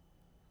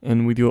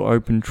and with your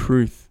open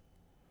truth,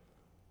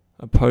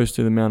 opposed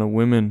to the amount of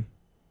women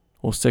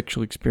or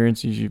sexual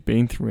experiences you've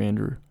been through,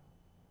 Andrew.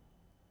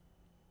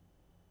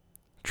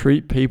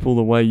 Treat people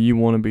the way you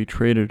want to be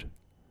treated.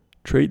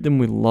 Treat them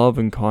with love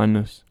and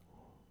kindness.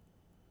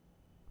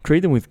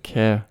 Treat them with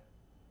care.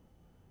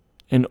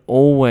 And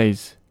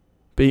always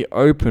be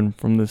open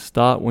from the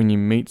start when you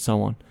meet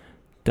someone.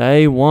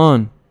 Day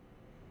one.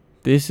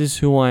 This is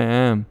who I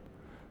am.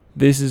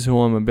 This is who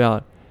I'm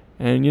about.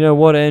 And you know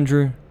what,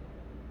 Andrew?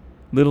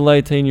 Little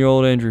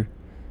 18-year-old Andrew.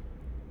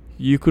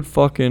 You could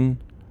fucking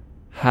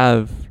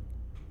have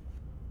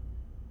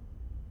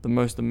the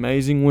most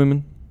amazing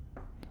women,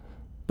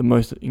 the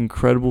most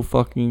incredible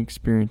fucking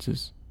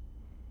experiences.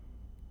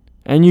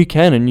 And you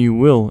can, and you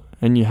will,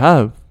 and you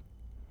have.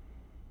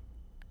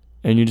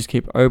 And you just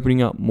keep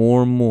opening up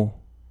more and more.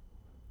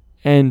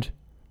 And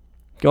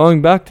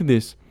going back to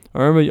this,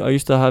 I remember I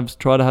used to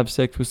try to have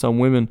sex with some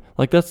women.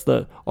 Like, that's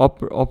the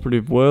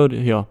operative word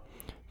here.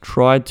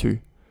 Tried to.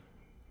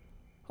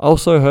 I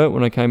was so hurt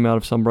when I came out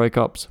of some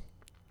breakups.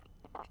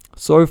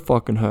 So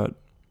fucking hurt.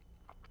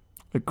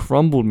 It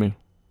crumbled me.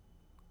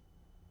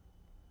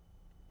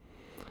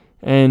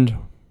 And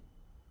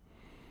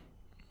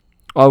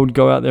I would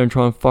go out there and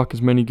try and fuck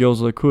as many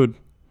girls as I could.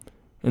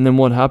 And then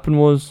what happened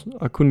was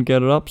I couldn't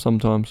get it up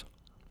sometimes.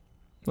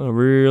 I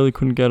really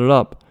couldn't get it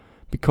up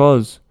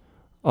because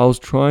I was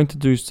trying to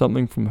do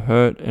something from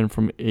hurt and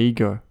from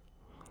ego.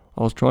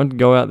 I was trying to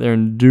go out there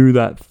and do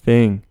that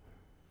thing.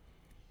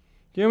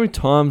 Do you know how many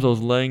times I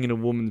was laying in a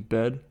woman's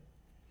bed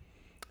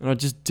and I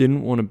just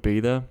didn't want to be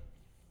there?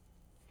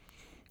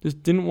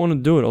 Just didn't want to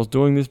do it. I was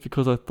doing this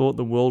because I thought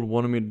the world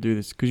wanted me to do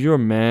this. Because you're a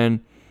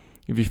man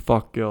if you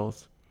fuck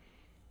girls.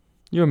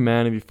 You're a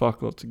man if you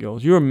fuck lots of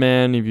girls. You're a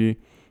man if you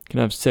can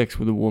have sex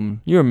with a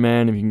woman. You're a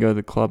man if you can go to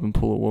the club and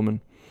pull a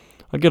woman.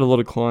 I get a lot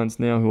of clients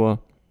now who are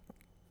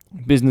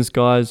business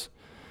guys,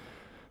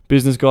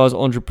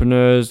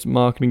 entrepreneurs,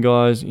 marketing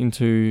guys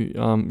into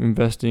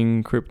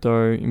investing,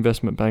 crypto,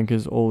 investment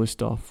bankers, all this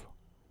stuff.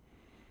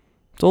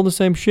 It's all the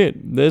same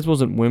shit. Theirs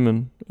wasn't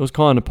women. It was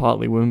kind of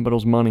partly women, but it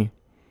was money.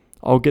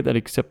 I'll get that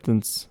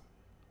acceptance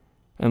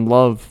and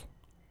love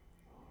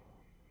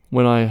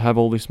when I have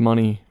all this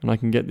money and I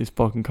can get this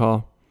fucking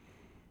car.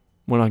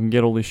 When I can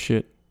get all this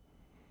shit.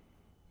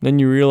 Then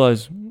you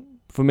realize,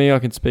 for me, I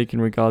can speak in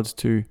regards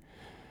to,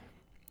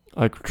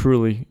 I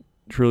truly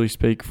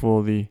speak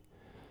for the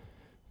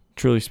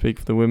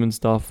women's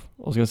stuff.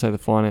 I was going to say the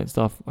finance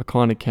stuff. I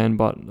kind of can,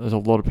 but there's a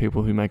lot of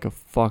people who make a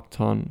fuck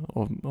ton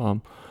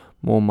of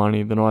more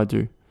money than I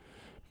do.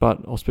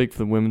 But I'll speak for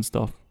the women's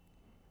stuff.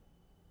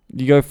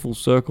 You go full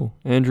circle.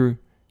 Andrew,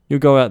 you'll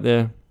go out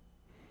there,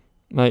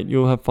 mate,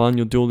 you'll have fun,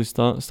 you'll do all this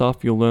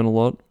stuff, you'll learn a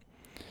lot.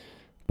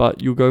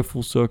 But you'll go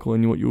full circle,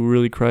 and what you'll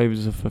really crave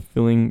is a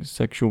fulfilling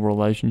sexual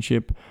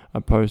relationship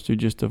opposed to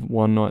just a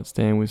one-night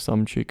stand with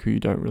some chick who you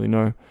don't really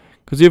know.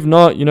 Because if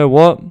not, you know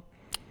what?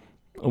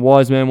 A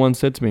wise man once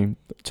said to me,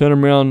 turn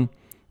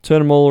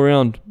them all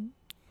around.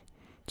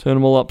 Turn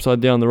them all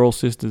upside down. They're all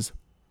sisters.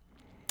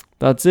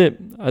 That's it.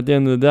 At the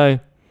end of the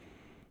day,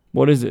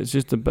 what is it? It's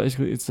just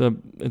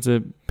it's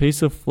a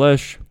piece of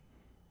flesh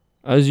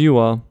as you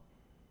are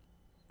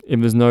if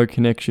there's no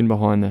connection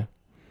behind there.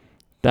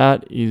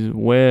 That is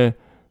where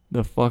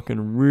the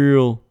fucking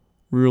real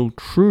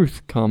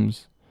truth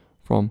comes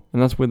from.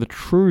 And that's where the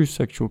true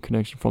sexual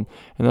connection from.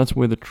 And that's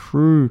where the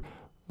true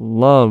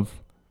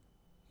love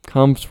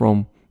comes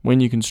from. When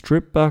you can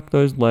strip back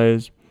those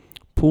layers,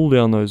 pull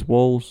down those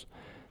walls,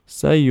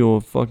 say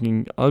your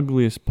fucking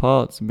ugliest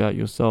parts about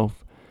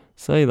yourself.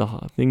 Say the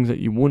things that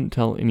you wouldn't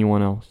tell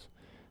anyone else.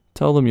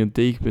 Tell them your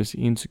deepest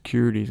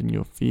insecurities and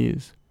your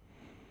fears.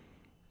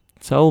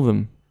 Tell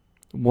them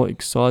what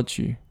excites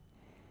you.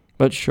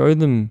 But show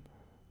them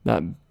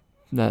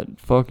that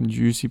fucking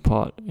juicy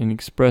part and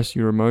express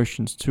your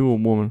emotions to a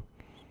woman.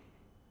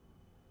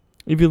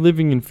 If you're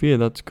living in fear,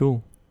 that's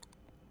cool.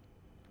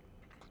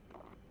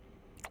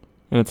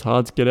 And it's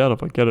hard to get out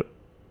of, I get it.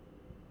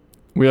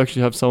 We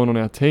actually have someone on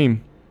our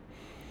team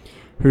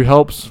who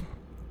helps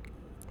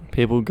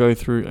people go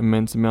through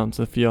immense amounts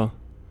of fear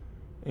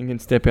and can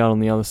step out on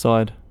the other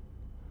side.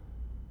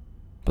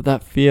 But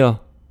that fear,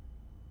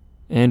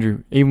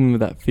 Andrew, even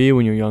with that fear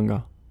when you're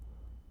younger,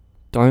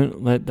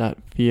 don't let that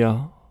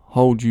fear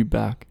hold you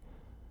back.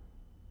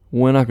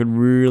 When I could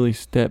really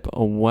step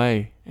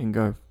away and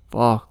go,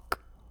 fuck,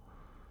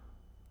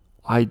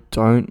 I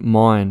don't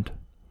mind.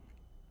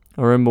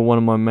 I remember one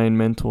of my main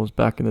mentors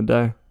back in the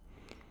day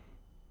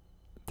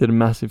did a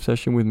massive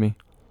session with me.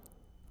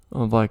 I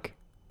was like,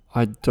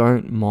 I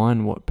don't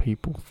mind what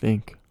people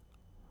think.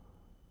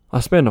 I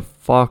spend a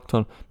fuck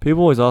ton.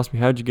 People always ask me,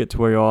 how'd you get to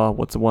where you are?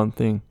 What's the one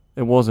thing?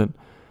 It wasn't.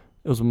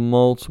 It was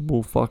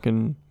multiple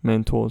fucking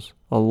mentors.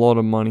 A lot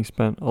of money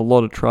spent. A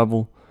lot of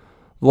travel.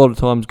 A lot of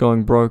times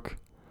going broke.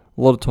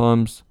 A lot of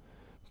times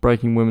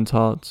breaking women's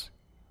hearts.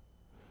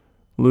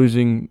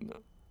 Losing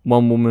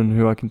one woman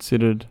who I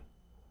considered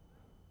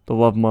the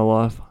love of my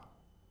life.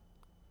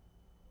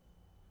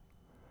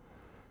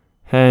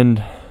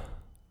 And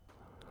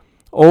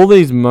all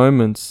these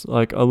moments,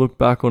 like, I look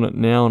back on it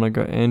now and I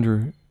go,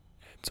 Andrew,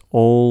 it's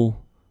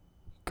all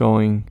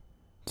going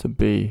to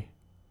be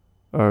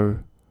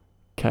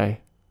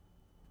okay.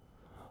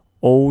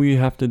 All you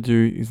have to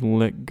do is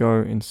let go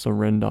and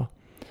surrender.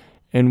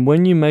 And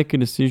when you make a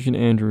decision,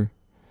 Andrew,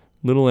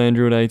 little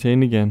Andrew at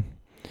 18 again,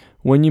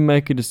 when you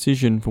make a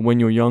decision for when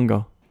you're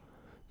younger,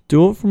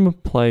 do it from a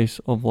place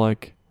of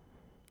like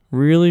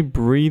really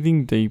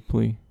breathing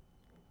deeply,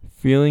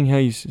 seeing how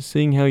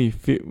you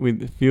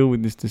feel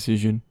with this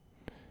decision.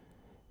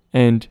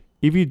 And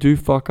if you do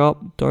fuck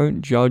up,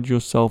 don't judge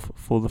yourself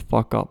for the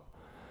fuck up.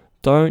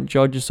 Don't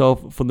judge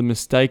yourself for the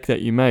mistake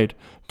that you made.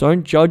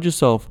 Don't judge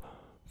yourself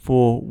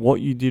for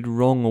what you did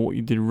wrong or what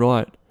you did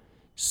right.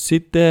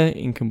 Sit there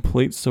in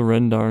complete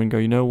surrender and go,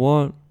 you know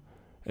what?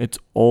 It's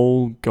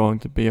all going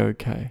to be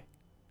okay.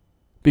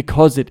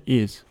 Because it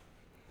is.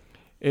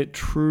 It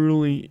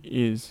truly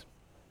is.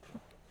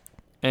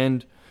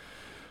 And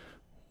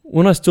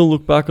when I still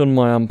look back on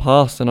my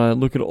past and I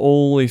look at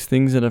all these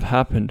things that have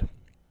happened,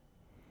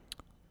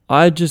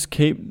 I just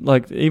keep,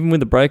 like, even with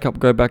the breakup,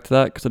 go back to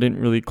that because I didn't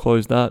really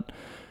close that.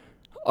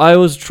 I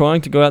was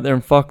trying to go out there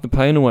and fuck the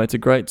pain away. It's a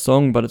great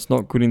song, but it's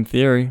not good in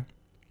theory.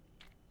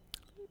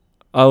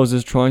 I was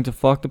just trying to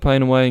fuck the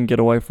pain away and get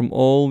away from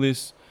all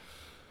this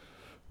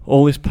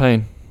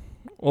pain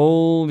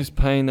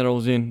that I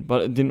was in,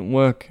 but it didn't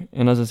work.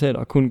 And as I said,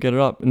 I couldn't get it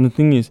up. And the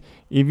thing is,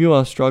 if you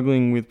are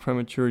struggling with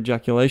premature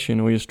ejaculation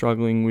or you're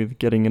struggling with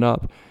getting it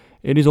up,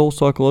 it is all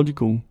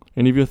psychological.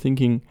 And if you're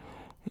thinking,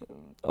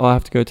 I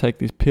have to go take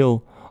this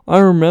pill, I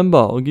remember,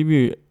 I'll give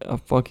you a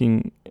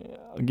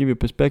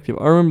perspective.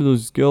 I remember there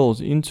was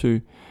girls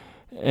into,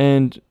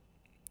 and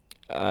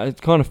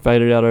it kind of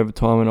faded out over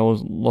time, and I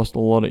lost a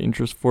lot of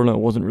interest for it. And I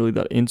wasn't really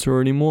that into her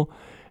anymore.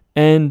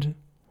 And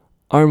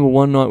I remember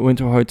one night we went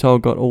to a hotel,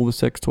 got all the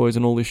sex toys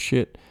and all this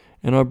shit,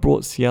 and I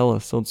brought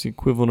Cialis, so it's the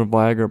equivalent of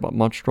Viagra but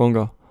much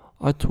stronger.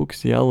 I took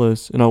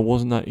Cialis and I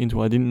wasn't that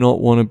into it. I did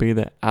not want to be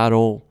there at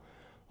all.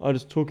 I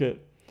just took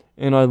it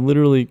and I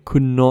literally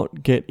could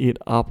not get it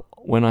up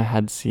when I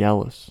had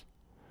Cialis.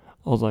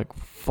 I was like,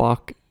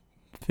 fuck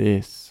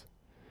this.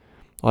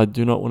 I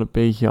do not want to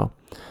be here.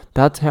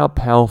 That's how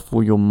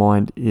powerful your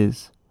mind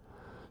is.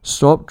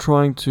 Stop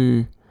trying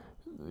to...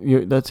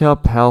 that's how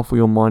powerful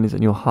your mind is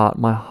and your heart.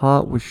 My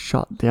heart was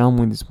shut down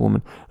with this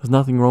woman. There's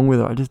nothing wrong with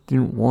her. I just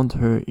didn't want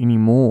her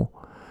anymore.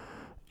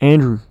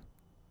 Andrew,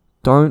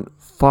 don't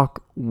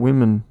fuck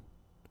women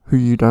who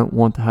you don't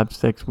want to have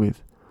sex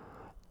with.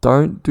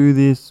 Don't do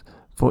this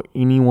for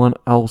anyone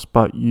else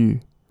but you.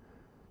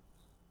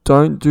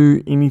 Don't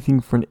do anything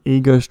for an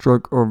ego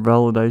stroke or a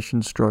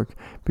validation stroke,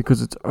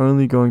 because it's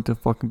only going to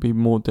fucking be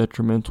more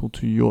detrimental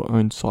to your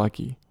own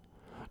psyche.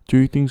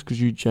 Do things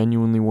because you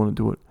genuinely want to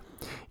do it.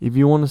 If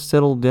you want to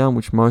settle down,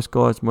 which most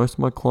of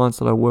my clients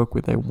that I work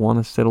with, they want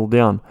to settle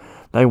down.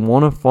 They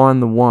want to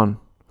find the one.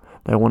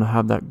 They want to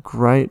have that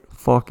great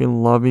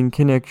fucking loving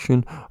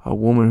connection. A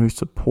woman who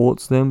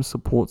supports them,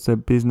 supports their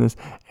business,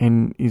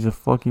 and is a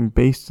fucking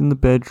beast in the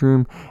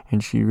bedroom,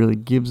 and she really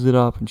gives it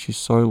up, and she's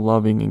so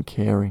loving and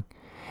caring.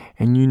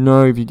 And you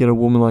know, if you get a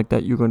woman like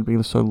that, you're going to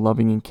be so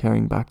loving and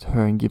caring back to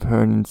her and give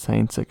her an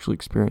insane sexual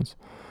experience.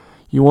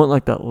 You want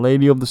like that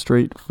lady of the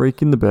street,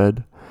 freak in the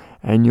bed,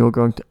 and you're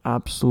going to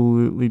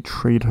absolutely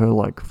treat her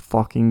like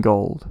fucking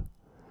gold.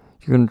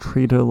 You're going to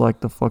treat her like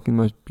the fucking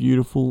most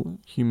beautiful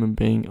human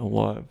being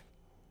alive.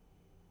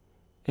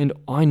 And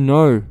I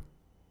know,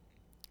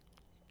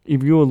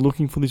 if you are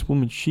looking for this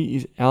woman, she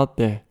is out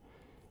there.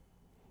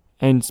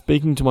 And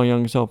speaking to my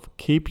younger self,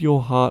 keep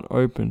your heart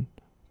open.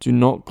 Do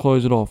not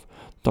close it off.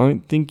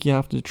 Don't think you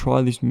have to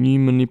try this new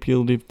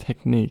manipulative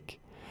technique.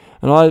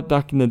 And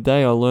back in the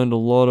day, I learned a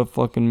lot of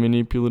fucking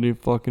manipulative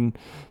fucking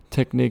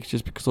techniques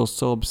just because I was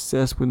so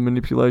obsessed with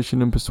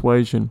manipulation and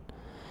persuasion.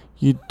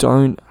 You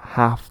don't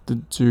have to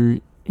do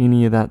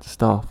any of that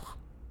stuff.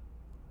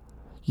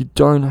 You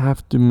don't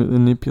have to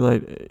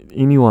manipulate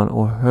anyone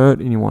or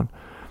hurt anyone.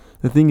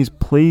 The thing is,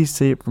 please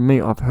see it from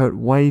me. I've hurt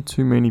way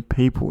too many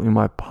people in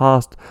my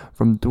past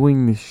from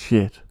doing this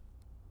shit.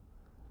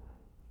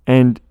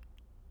 And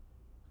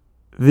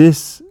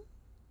this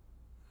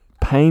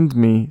pained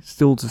me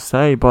still to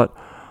say, but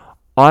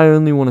I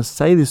only want to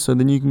say this so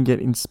then you can get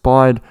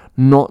inspired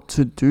not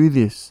to do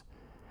this.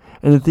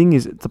 And the thing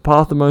is, it's the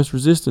path of most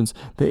resistance.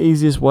 The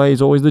easiest way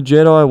is always the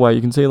Jedi way.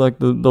 You can see like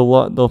the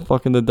light,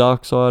 the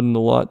dark side and the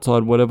light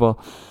side, whatever,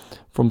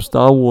 from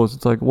Star Wars.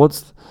 It's like,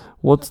 what's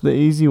the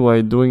easy way?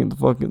 You can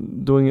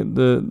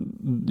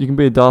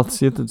be a Darth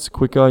Sith. It's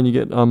quicker and you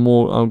get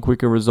more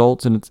quicker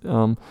results, and it's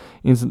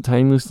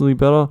instantaneously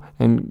better,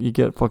 and you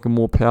get fucking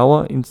more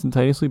power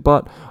instantaneously.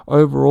 But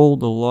overall,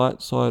 the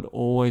light side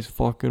always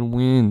fucking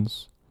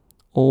wins.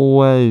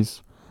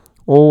 Always.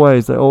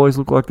 They always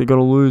look like they're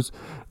gonna lose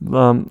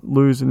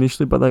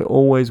initially, but they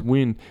always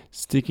win,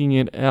 sticking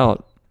it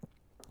out.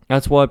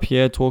 That's why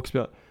Pierre talks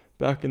about,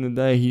 back in the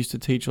day, he used to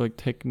teach like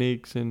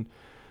techniques and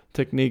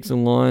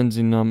lines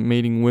in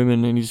meeting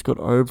women, and he just got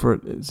over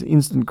it. It's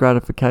instant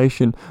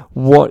gratification.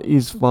 What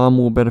is far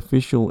more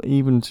beneficial,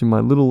 even to my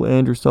little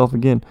Andrew self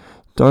again?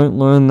 Don't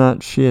learn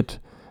that shit.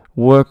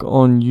 Work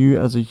on you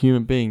as a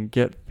human being.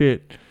 Get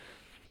fit.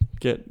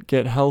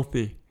 Get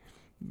healthy.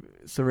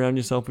 Surround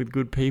yourself with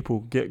good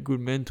people. Get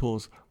good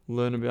mentors.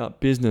 Learn about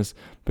business.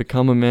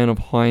 Become a man of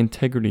high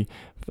integrity.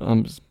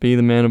 Be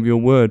the man of your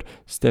word.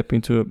 Step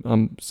into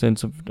a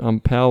sense of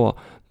power.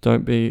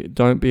 Don't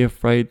be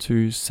afraid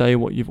to say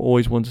what you've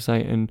always wanted to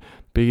say, and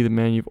be the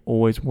man you've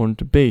always wanted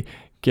to be.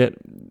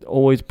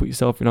 Always put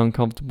yourself in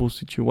uncomfortable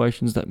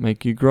situations that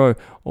make you grow.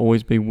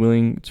 Always be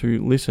willing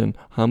to listen.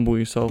 Humble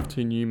yourself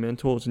to new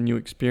mentors and new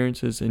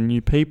experiences and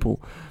new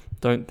people.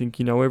 Don't think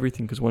you know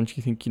everything, because once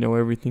you think you know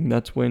everything,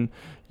 that's when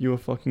you are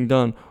fucking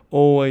done.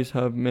 Always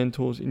have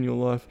mentors in your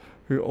life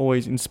who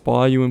always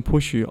inspire you and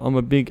push you. I'm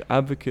a big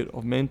advocate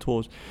of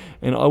mentors,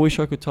 and I wish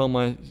I could tell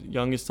my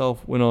younger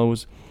self when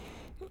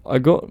I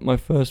got my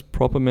first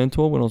proper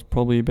mentor when I was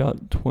probably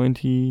about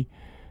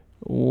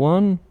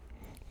 21,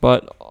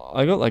 but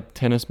I got like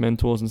tennis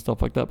mentors and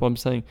stuff like that. But I'm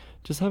saying,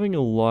 just having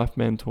a life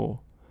mentor,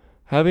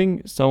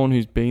 having someone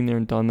who's been there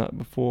and done that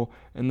before,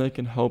 and they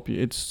can help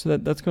you,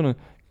 that's gonna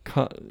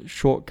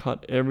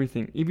shortcut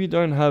everything. If you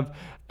don't have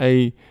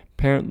a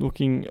parent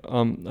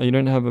you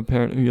don't have a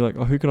parent who you're like,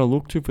 oh, who can I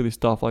look to for this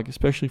stuff, like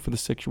especially for the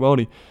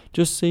sexuality,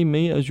 just see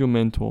me as your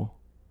mentor.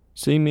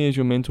 See me as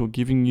your mentor,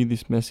 giving you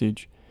this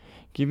message,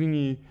 giving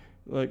you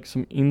like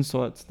some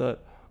insights that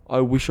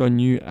I wish I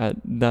knew at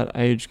that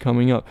age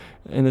coming up.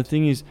 And the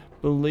thing is,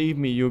 believe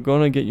me, you're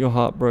gonna get your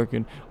heart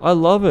broken. I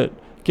love it.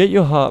 Get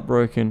your heart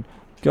broken.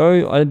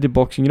 I did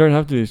boxing. You don't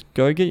have to do this.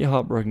 Go get your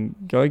heart broken.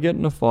 Go get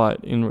in a fight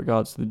in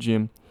regards to the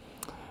gym.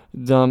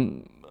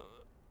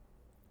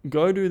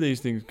 Go do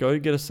these things. Go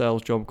get a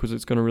sales job because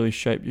it's going to really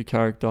shape your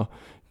character.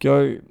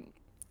 Go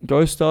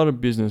start a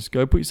business.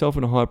 Go put yourself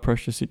in a high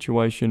pressure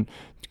situation.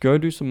 Go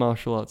do some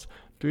martial arts.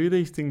 Do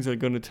these things that are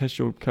going to test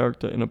your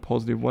character in a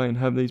positive way and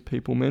have these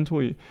people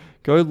mentor you.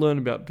 Go learn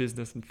about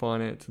business and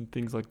finance and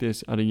things like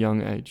this at a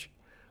young age.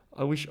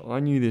 I wish I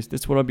knew this.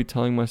 That's what I'd be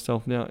telling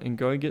myself now. And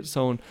go get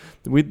someone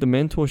with the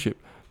mentorship.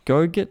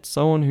 Go get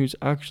someone who's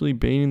actually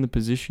been in the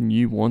position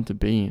you want to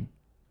be in.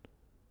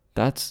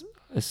 That's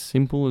as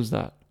simple as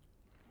that.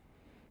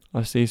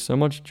 I see so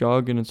much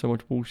jargon and so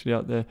much bullshit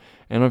out there,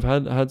 and I've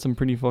had some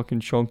pretty fucking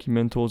chonky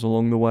mentors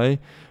along the way.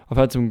 I've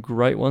had some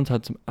great ones,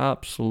 had some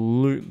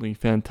absolutely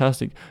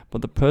fantastic,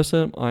 but the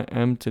person I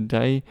am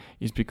today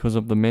is because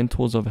of the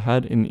mentors I've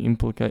had and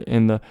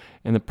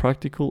the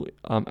practical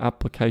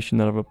application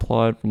that I've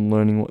applied from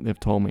learning what they've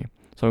told me.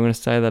 So I'm going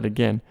to say that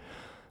again.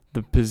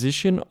 The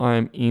position I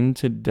am in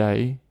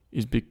today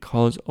is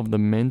because of the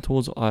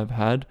mentors I've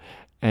had,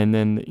 and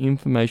then the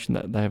information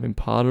that they have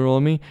imparted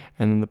on me,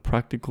 and then the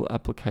practical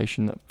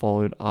application that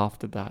followed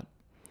after that.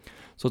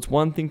 So it's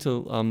one thing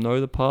to know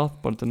the path,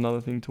 but it's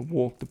another thing to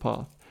walk the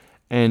path.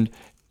 And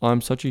I'm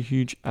such a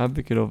huge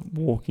advocate of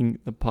walking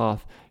the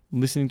path,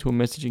 listening to a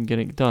message and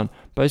getting it done.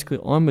 Basically,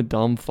 I'm a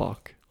dumb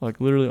fuck. Like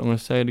literally, I'm going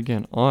to say it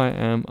again. I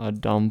am a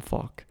dumb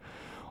fuck.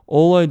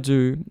 All I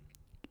do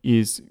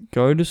is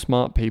go to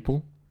smart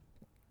people,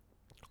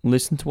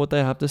 listen to what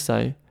they have to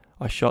say,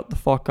 I shut the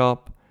fuck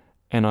up,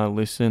 and I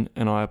listen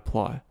and I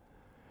apply.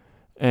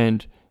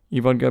 And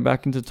if I'd go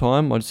back into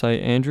time, I'd say,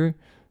 Andrew,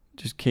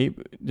 just do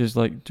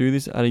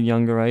this at a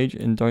younger age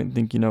and don't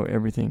think you know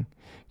everything.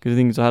 Because the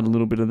thing is, I had a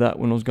little bit of that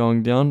when I was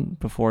going down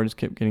before I just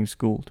kept getting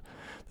schooled.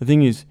 The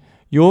thing is,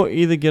 you're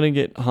either going to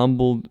get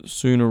humbled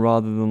sooner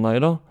rather than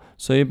later.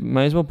 So you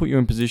may as well put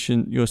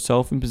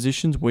yourself in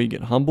positions where you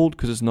get humbled,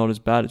 because it's not as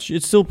bad.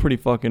 It's still pretty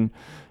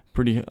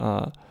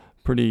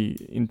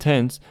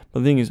intense. But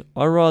the thing is,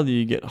 I'd rather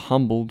you get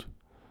humbled.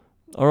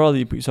 I'd rather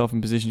you put yourself in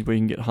positions where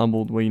you can get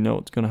humbled, where you know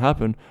what's going to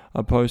happen,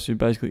 opposed to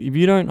basically, if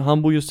you don't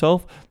humble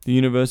yourself, the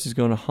universe is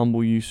going to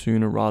humble you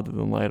sooner rather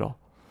than later.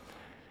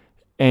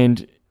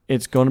 And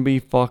it's going to be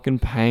fucking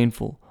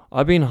painful.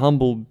 I've been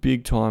humbled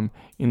big time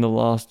in the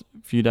last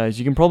few days.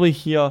 You can probably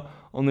hear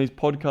on these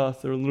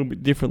podcasts they're a little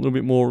bit different, a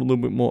little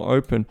bit more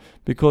open,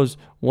 because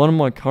one of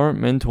my current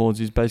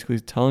mentors is basically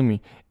telling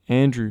me,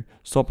 Andrew,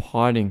 stop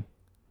hiding.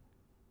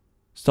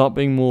 Start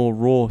being more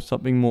raw,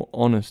 start being more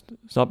honest,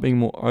 start being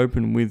more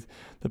open with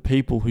the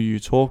people who you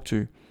talk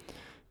to.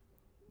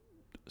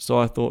 So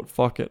I thought,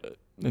 fuck it,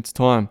 it's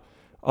time.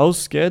 I was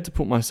scared to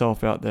put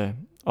myself out there.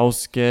 I was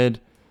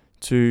scared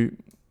to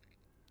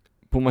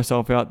put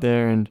myself out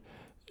there and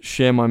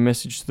share my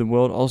message to the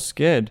world. I was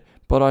scared.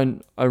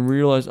 But I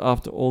realized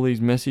after all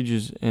these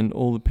messages and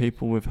all the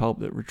people we've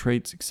helped at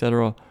retreats,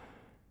 etc.,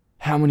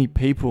 how many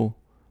people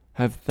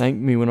have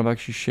thanked me when I've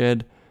actually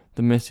shared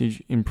the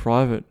message in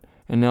private.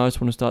 And now I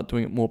just want to start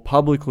doing it more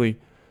publicly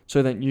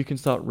so that you can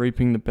start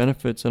reaping the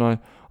benefits. And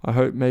I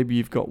hope maybe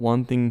you've got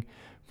one thing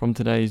from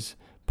today's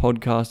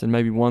podcast, and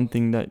maybe one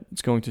thing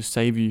that's going to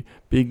save you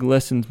big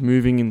lessons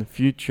moving in the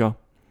future,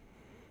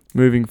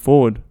 moving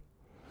forward.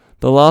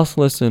 The last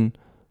lesson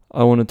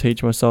I want to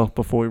teach myself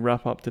before we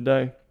wrap up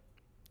today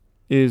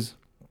is,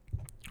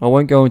 I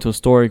won't go into a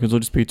story because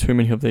there'll just be too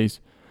many of these.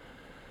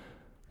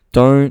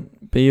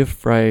 Don't be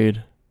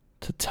afraid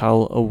to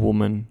tell a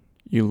woman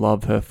you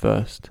love her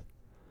first.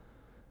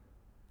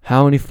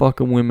 How many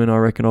fucking women I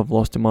reckon I've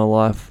lost in my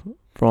life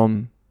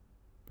from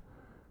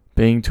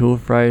being too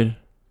afraid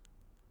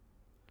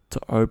to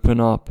open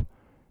up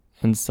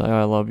and say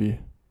I love you.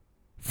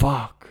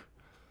 Fuck.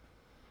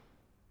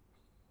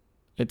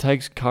 It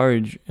takes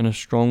courage and a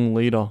strong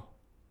leader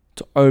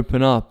to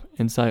open up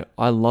and say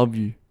I love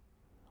you.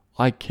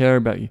 I care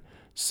about you.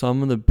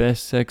 Some of the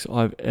best sex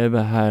I've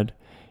ever had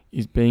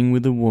is being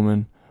with a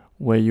woman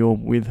where you're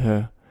with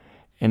her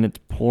and it's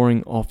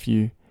pouring off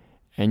you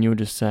and you're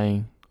just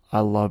saying, I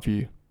love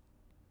you.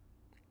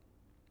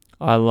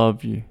 I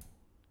love you.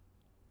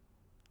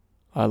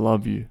 I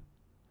love you.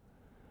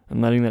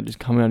 And letting that just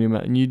come out of your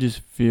mouth, and you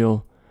just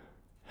feel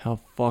how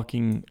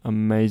fucking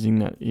amazing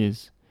that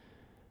is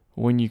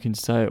when you can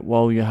say it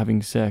while you're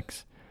having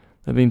sex.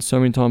 There have been so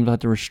many times I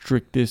had to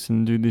restrict this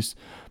and do this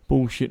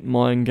bullshit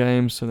mind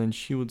game, so then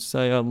she would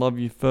say I love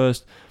you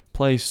first,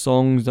 play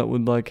songs that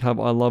would like have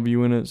I love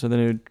you in it, so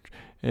then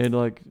it'd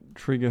like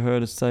trigger her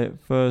to say it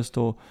first,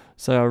 or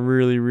say I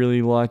really,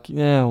 really like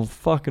you,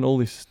 fucking all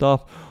this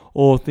stuff,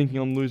 or thinking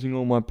I'm losing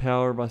all my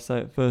power if I say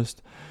it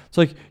first. It's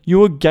like,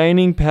 you are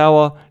gaining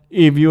power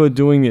if you are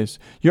doing this.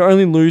 You're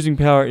only losing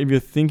power if you're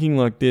thinking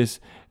like this,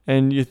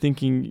 and you're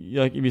thinking,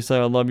 like, if you say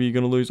I love you, you're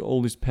going to lose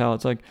all this power.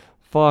 It's like,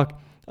 fuck,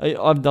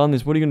 I've done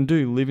this. What are you going to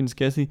do? Live in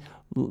scarcity?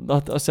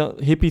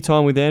 Hippie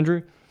time with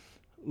Andrew.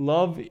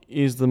 Love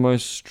is the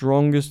most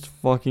strongest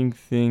fucking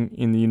thing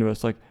in the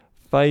universe. Like,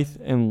 faith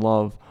and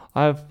love.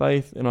 I have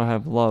faith and I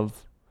have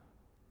love.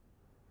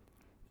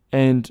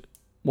 And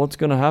what's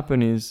going to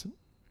happen is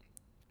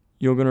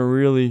you're going to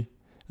really,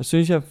 as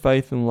soon as you have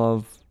faith and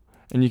love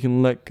and you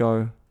can let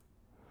go,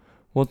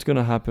 what's going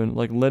to happen?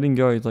 Like, letting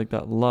go is like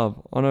that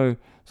love. I know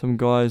some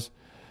guys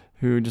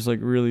who just like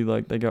really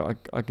like, they go,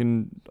 I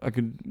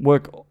could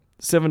work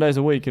 7 days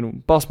a week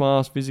and bust my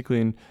ass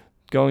physically and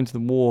go into the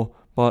war,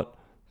 but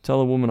tell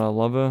a woman I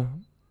love her,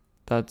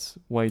 that's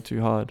way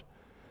too hard.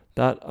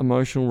 That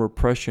emotional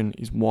repression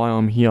is why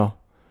I'm here.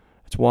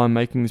 It's why I'm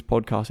making this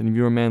podcast. And if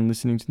you're a man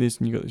listening to this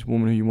and you got this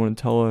woman who you want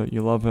to tell her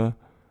you love her,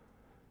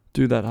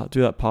 do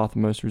that path of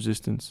most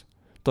resistance.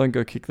 Don't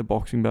go kick the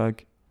boxing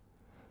bag.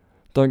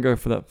 Don't go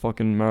for that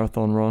fucking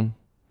marathon run.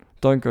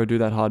 Don't go do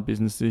that hard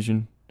business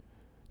decision.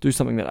 Do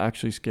something that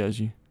actually scares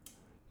you.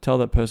 Tell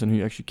that person who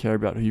you actually care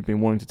about, who you've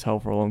been wanting to tell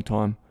for a long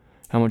time,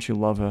 how much you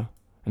love her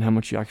and how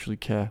much you actually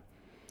care.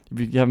 If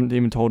you haven't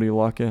even told her you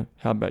like her,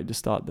 how about you just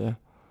start there?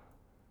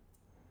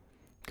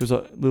 Because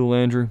little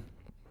Andrew,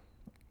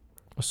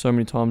 so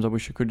many times I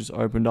wish I could just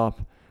opened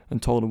up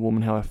and told a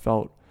woman how I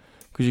felt.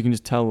 Because you can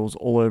just tell it was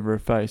all over her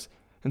face.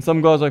 And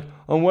some guys like,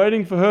 I'm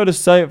waiting for her to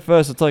say it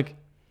first. It's like,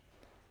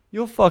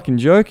 you're fucking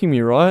joking me,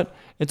 right?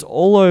 It's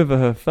all over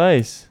her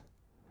face.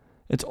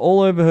 It's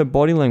all over her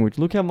body language.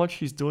 Look how much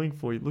she's doing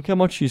for you. Look how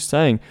much she's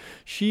saying.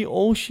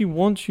 All she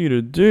wants you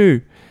to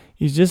do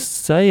is just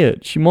say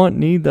it. She might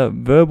need that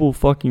verbal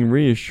fucking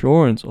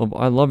reassurance of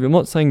I love you. I'm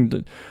not saying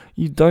that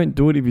you don't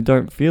do it if you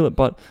don't feel it,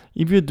 but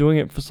if you're doing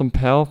it for some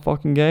power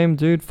fucking game,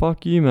 dude,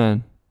 fuck you,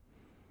 man.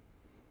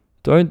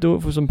 Don't do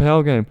it for some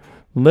power game.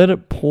 Let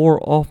it pour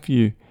off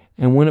you.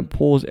 And when it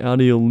pours out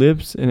of your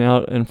lips and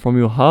out and from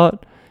your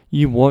heart,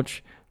 you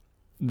watch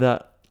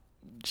that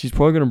she's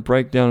probably going to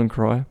break down and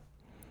cry.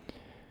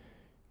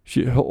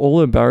 All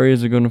her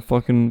barriers are going to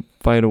fucking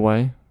fade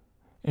away.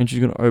 And she's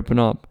going to open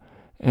up.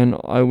 And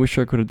I wish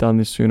I could have done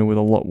this sooner with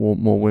a lot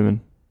more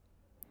women.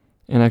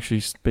 And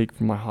actually speak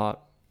from my heart.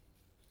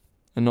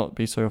 And not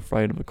be so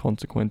afraid of the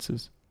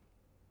consequences.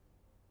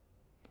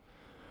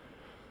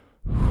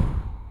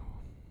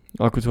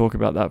 I could talk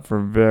about that for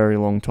a very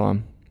long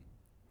time.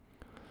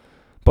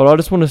 But I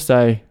just want to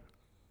say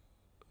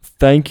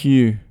thank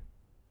you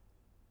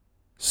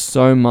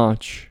so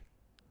much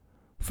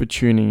for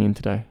tuning in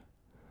today.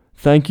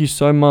 Thank you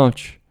so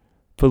much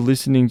for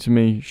listening to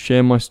me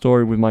share my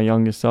story with my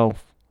younger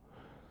self.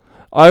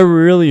 I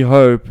really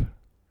hope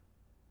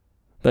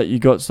that you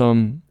got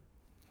some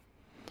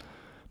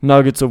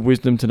nuggets of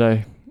wisdom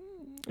today.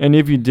 And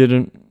if you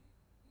didn't,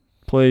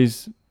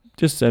 please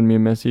just send me a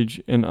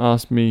message and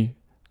ask me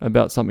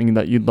about something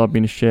that you'd love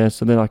me to share,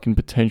 so then I can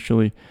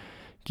potentially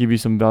give you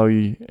some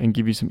value and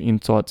give you some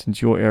insights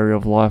into your area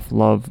of life,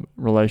 love,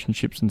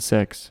 relationships, and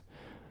sex.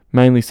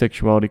 Mainly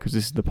sexuality, because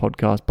this is the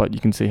podcast, but you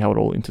can see how it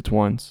all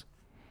intertwines.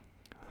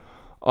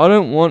 I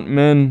don't want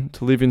men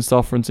to live in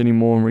sufferance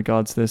anymore in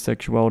regards to their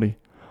sexuality.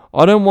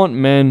 I don't want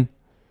men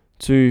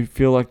to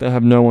feel like they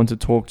have no one to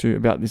talk to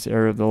about this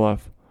area of their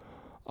life.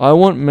 I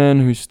want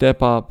men who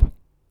step up,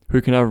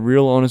 who can have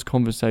real honest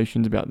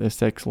conversations about their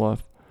sex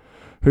life,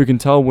 who can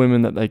tell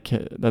women that they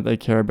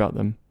care about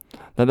them,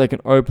 that they can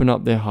open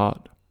up their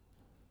heart.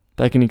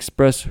 They can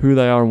express who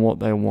they are and what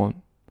they want.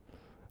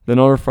 They're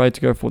not afraid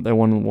to go for what they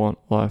want in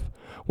life.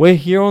 We're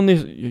here on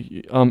this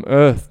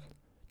earth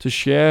to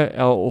share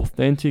our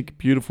authentic,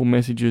 beautiful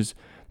messages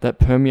that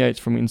permeates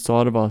from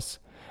inside of us.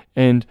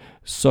 And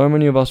so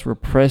many of us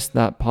repress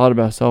that part of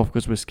ourselves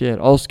because we're scared.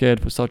 I was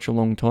scared for such a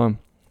long time.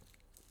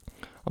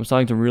 I'm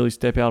starting to really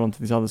step out onto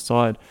this other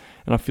side,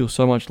 and I feel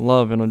so much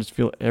love, and I just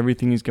feel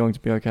everything is going to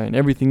be okay, and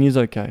everything is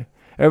okay.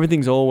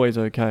 Everything's always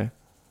okay.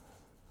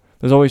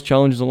 There's always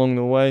challenges along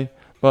the way,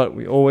 but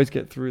we always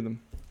get through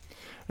them.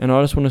 And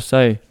I just want to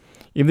say,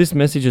 if this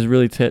message has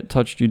really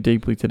touched you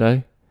deeply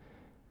today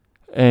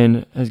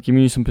and has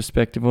given you some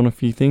perspective on a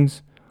few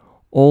things,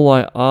 all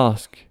I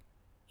ask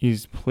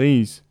is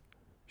please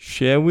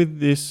share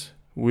this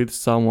with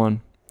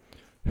someone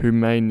who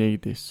may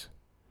need this.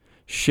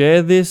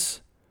 Share this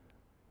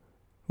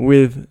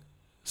with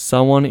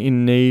someone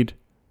in need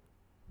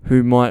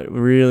who might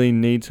really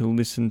need to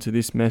listen to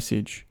this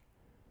message.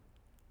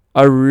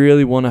 I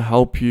really want to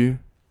help you,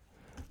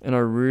 and I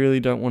really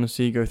don't want to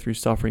see you go through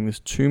suffering. There's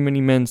too many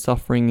men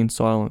suffering in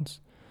silence.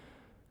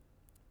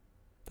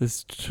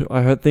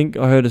 I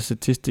heard a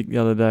statistic the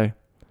other day.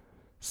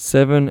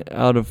 7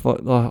 out of...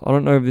 I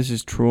don't know if this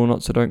is true or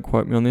not, so don't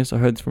quote me on this. I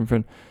heard this from a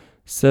friend.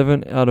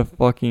 7 out of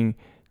fucking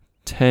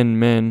 10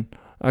 men...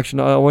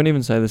 Actually, no, I won't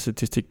even say the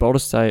statistic, but I'll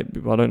just say it.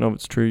 I don't know if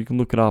it's true. You can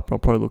look it up. I'll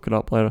probably look it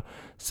up later.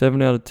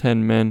 7 out of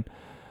 10 men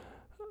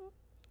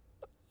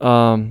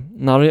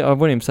No, I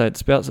wouldn't even say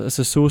it's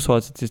a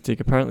suicide statistic.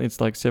 Apparently it's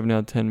like 7 out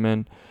of 10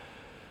 men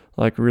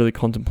like really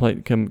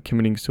contemplate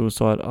committing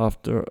suicide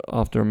after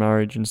a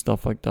marriage and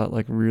stuff like that,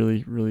 like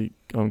really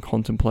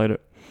contemplate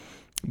it.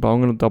 But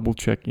I'm going to double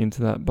check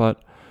into that.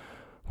 But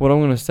what I'm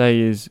going to say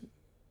is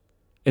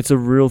it's a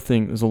real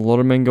thing. There's a lot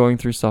of men going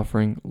through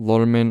suffering, a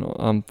lot of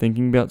men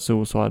thinking about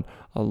suicide,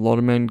 a lot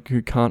of men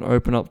who can't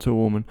open up to a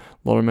woman,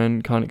 a lot of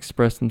men can't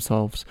express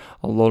themselves,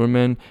 a lot of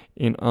men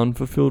in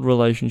unfulfilled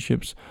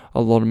relationships,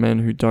 a lot of men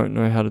who don't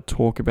know how to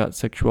talk about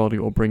sexuality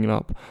or bring it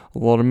up, a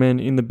lot of men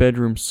in the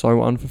bedroom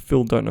so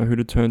unfulfilled, don't know who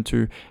to turn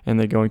to, and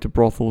they're going to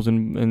brothels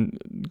and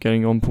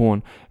getting on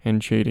porn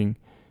and cheating.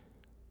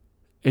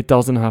 It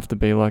doesn't have to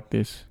be like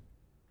this.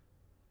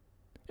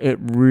 It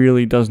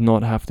really does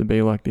not have to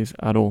be like this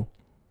at all.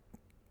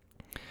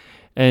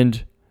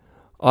 And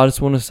I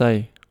just want to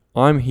say,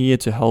 I'm here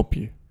to help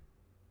you.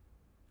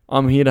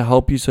 I'm here to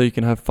help you so you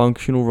can have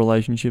functional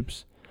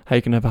relationships, how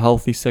you can have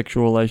healthy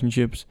sexual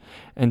relationships,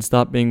 and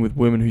start being with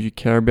women who you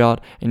care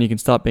about, and you can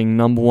start being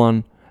number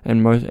one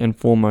and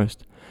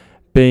foremost,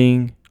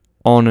 being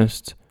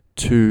honest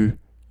to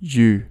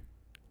you.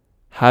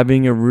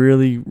 Having a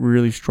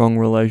really strong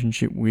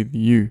relationship with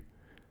you.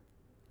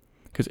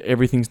 Because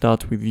everything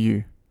starts with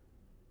you.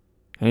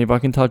 And if I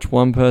can touch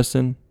one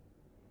person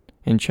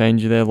and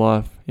change their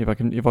life,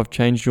 if I've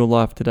changed your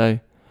life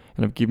today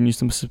and I've given you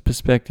some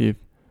perspective,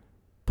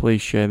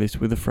 please share this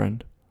with a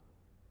friend.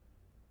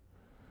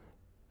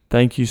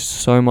 Thank you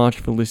so much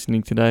for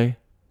listening today.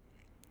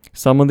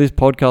 Some of this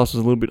podcast was a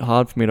little bit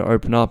hard for me to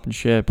open up and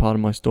share part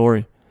of my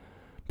story,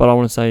 but I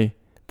want to say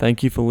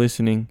thank you for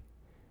listening,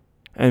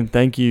 and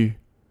thank you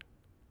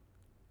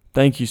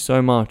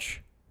so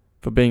much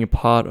for being a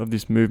part of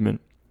this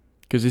movement,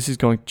 because this is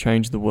going to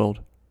change the world.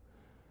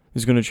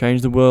 This is going to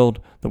change the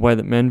world, the way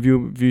that men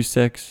view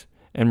sex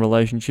and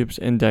relationships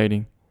and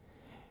dating.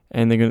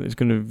 And it's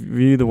going to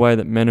view the way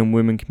that men and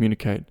women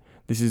communicate.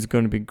 This is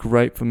going to be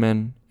great for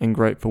men and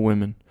great for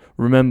women.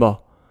 Remember,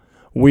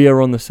 we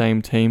are on the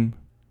same team,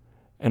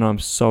 and I'm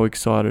so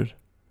excited.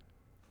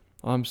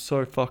 I'm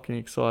so fucking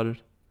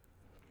excited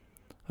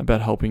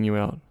about helping you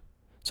out.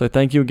 So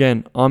thank you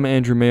again. I'm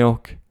Andrew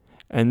Mayock,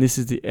 and this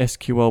is the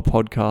SQL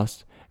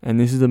podcast, and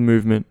this is a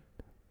movement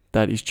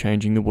that is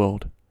changing the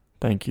world.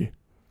 Thank you.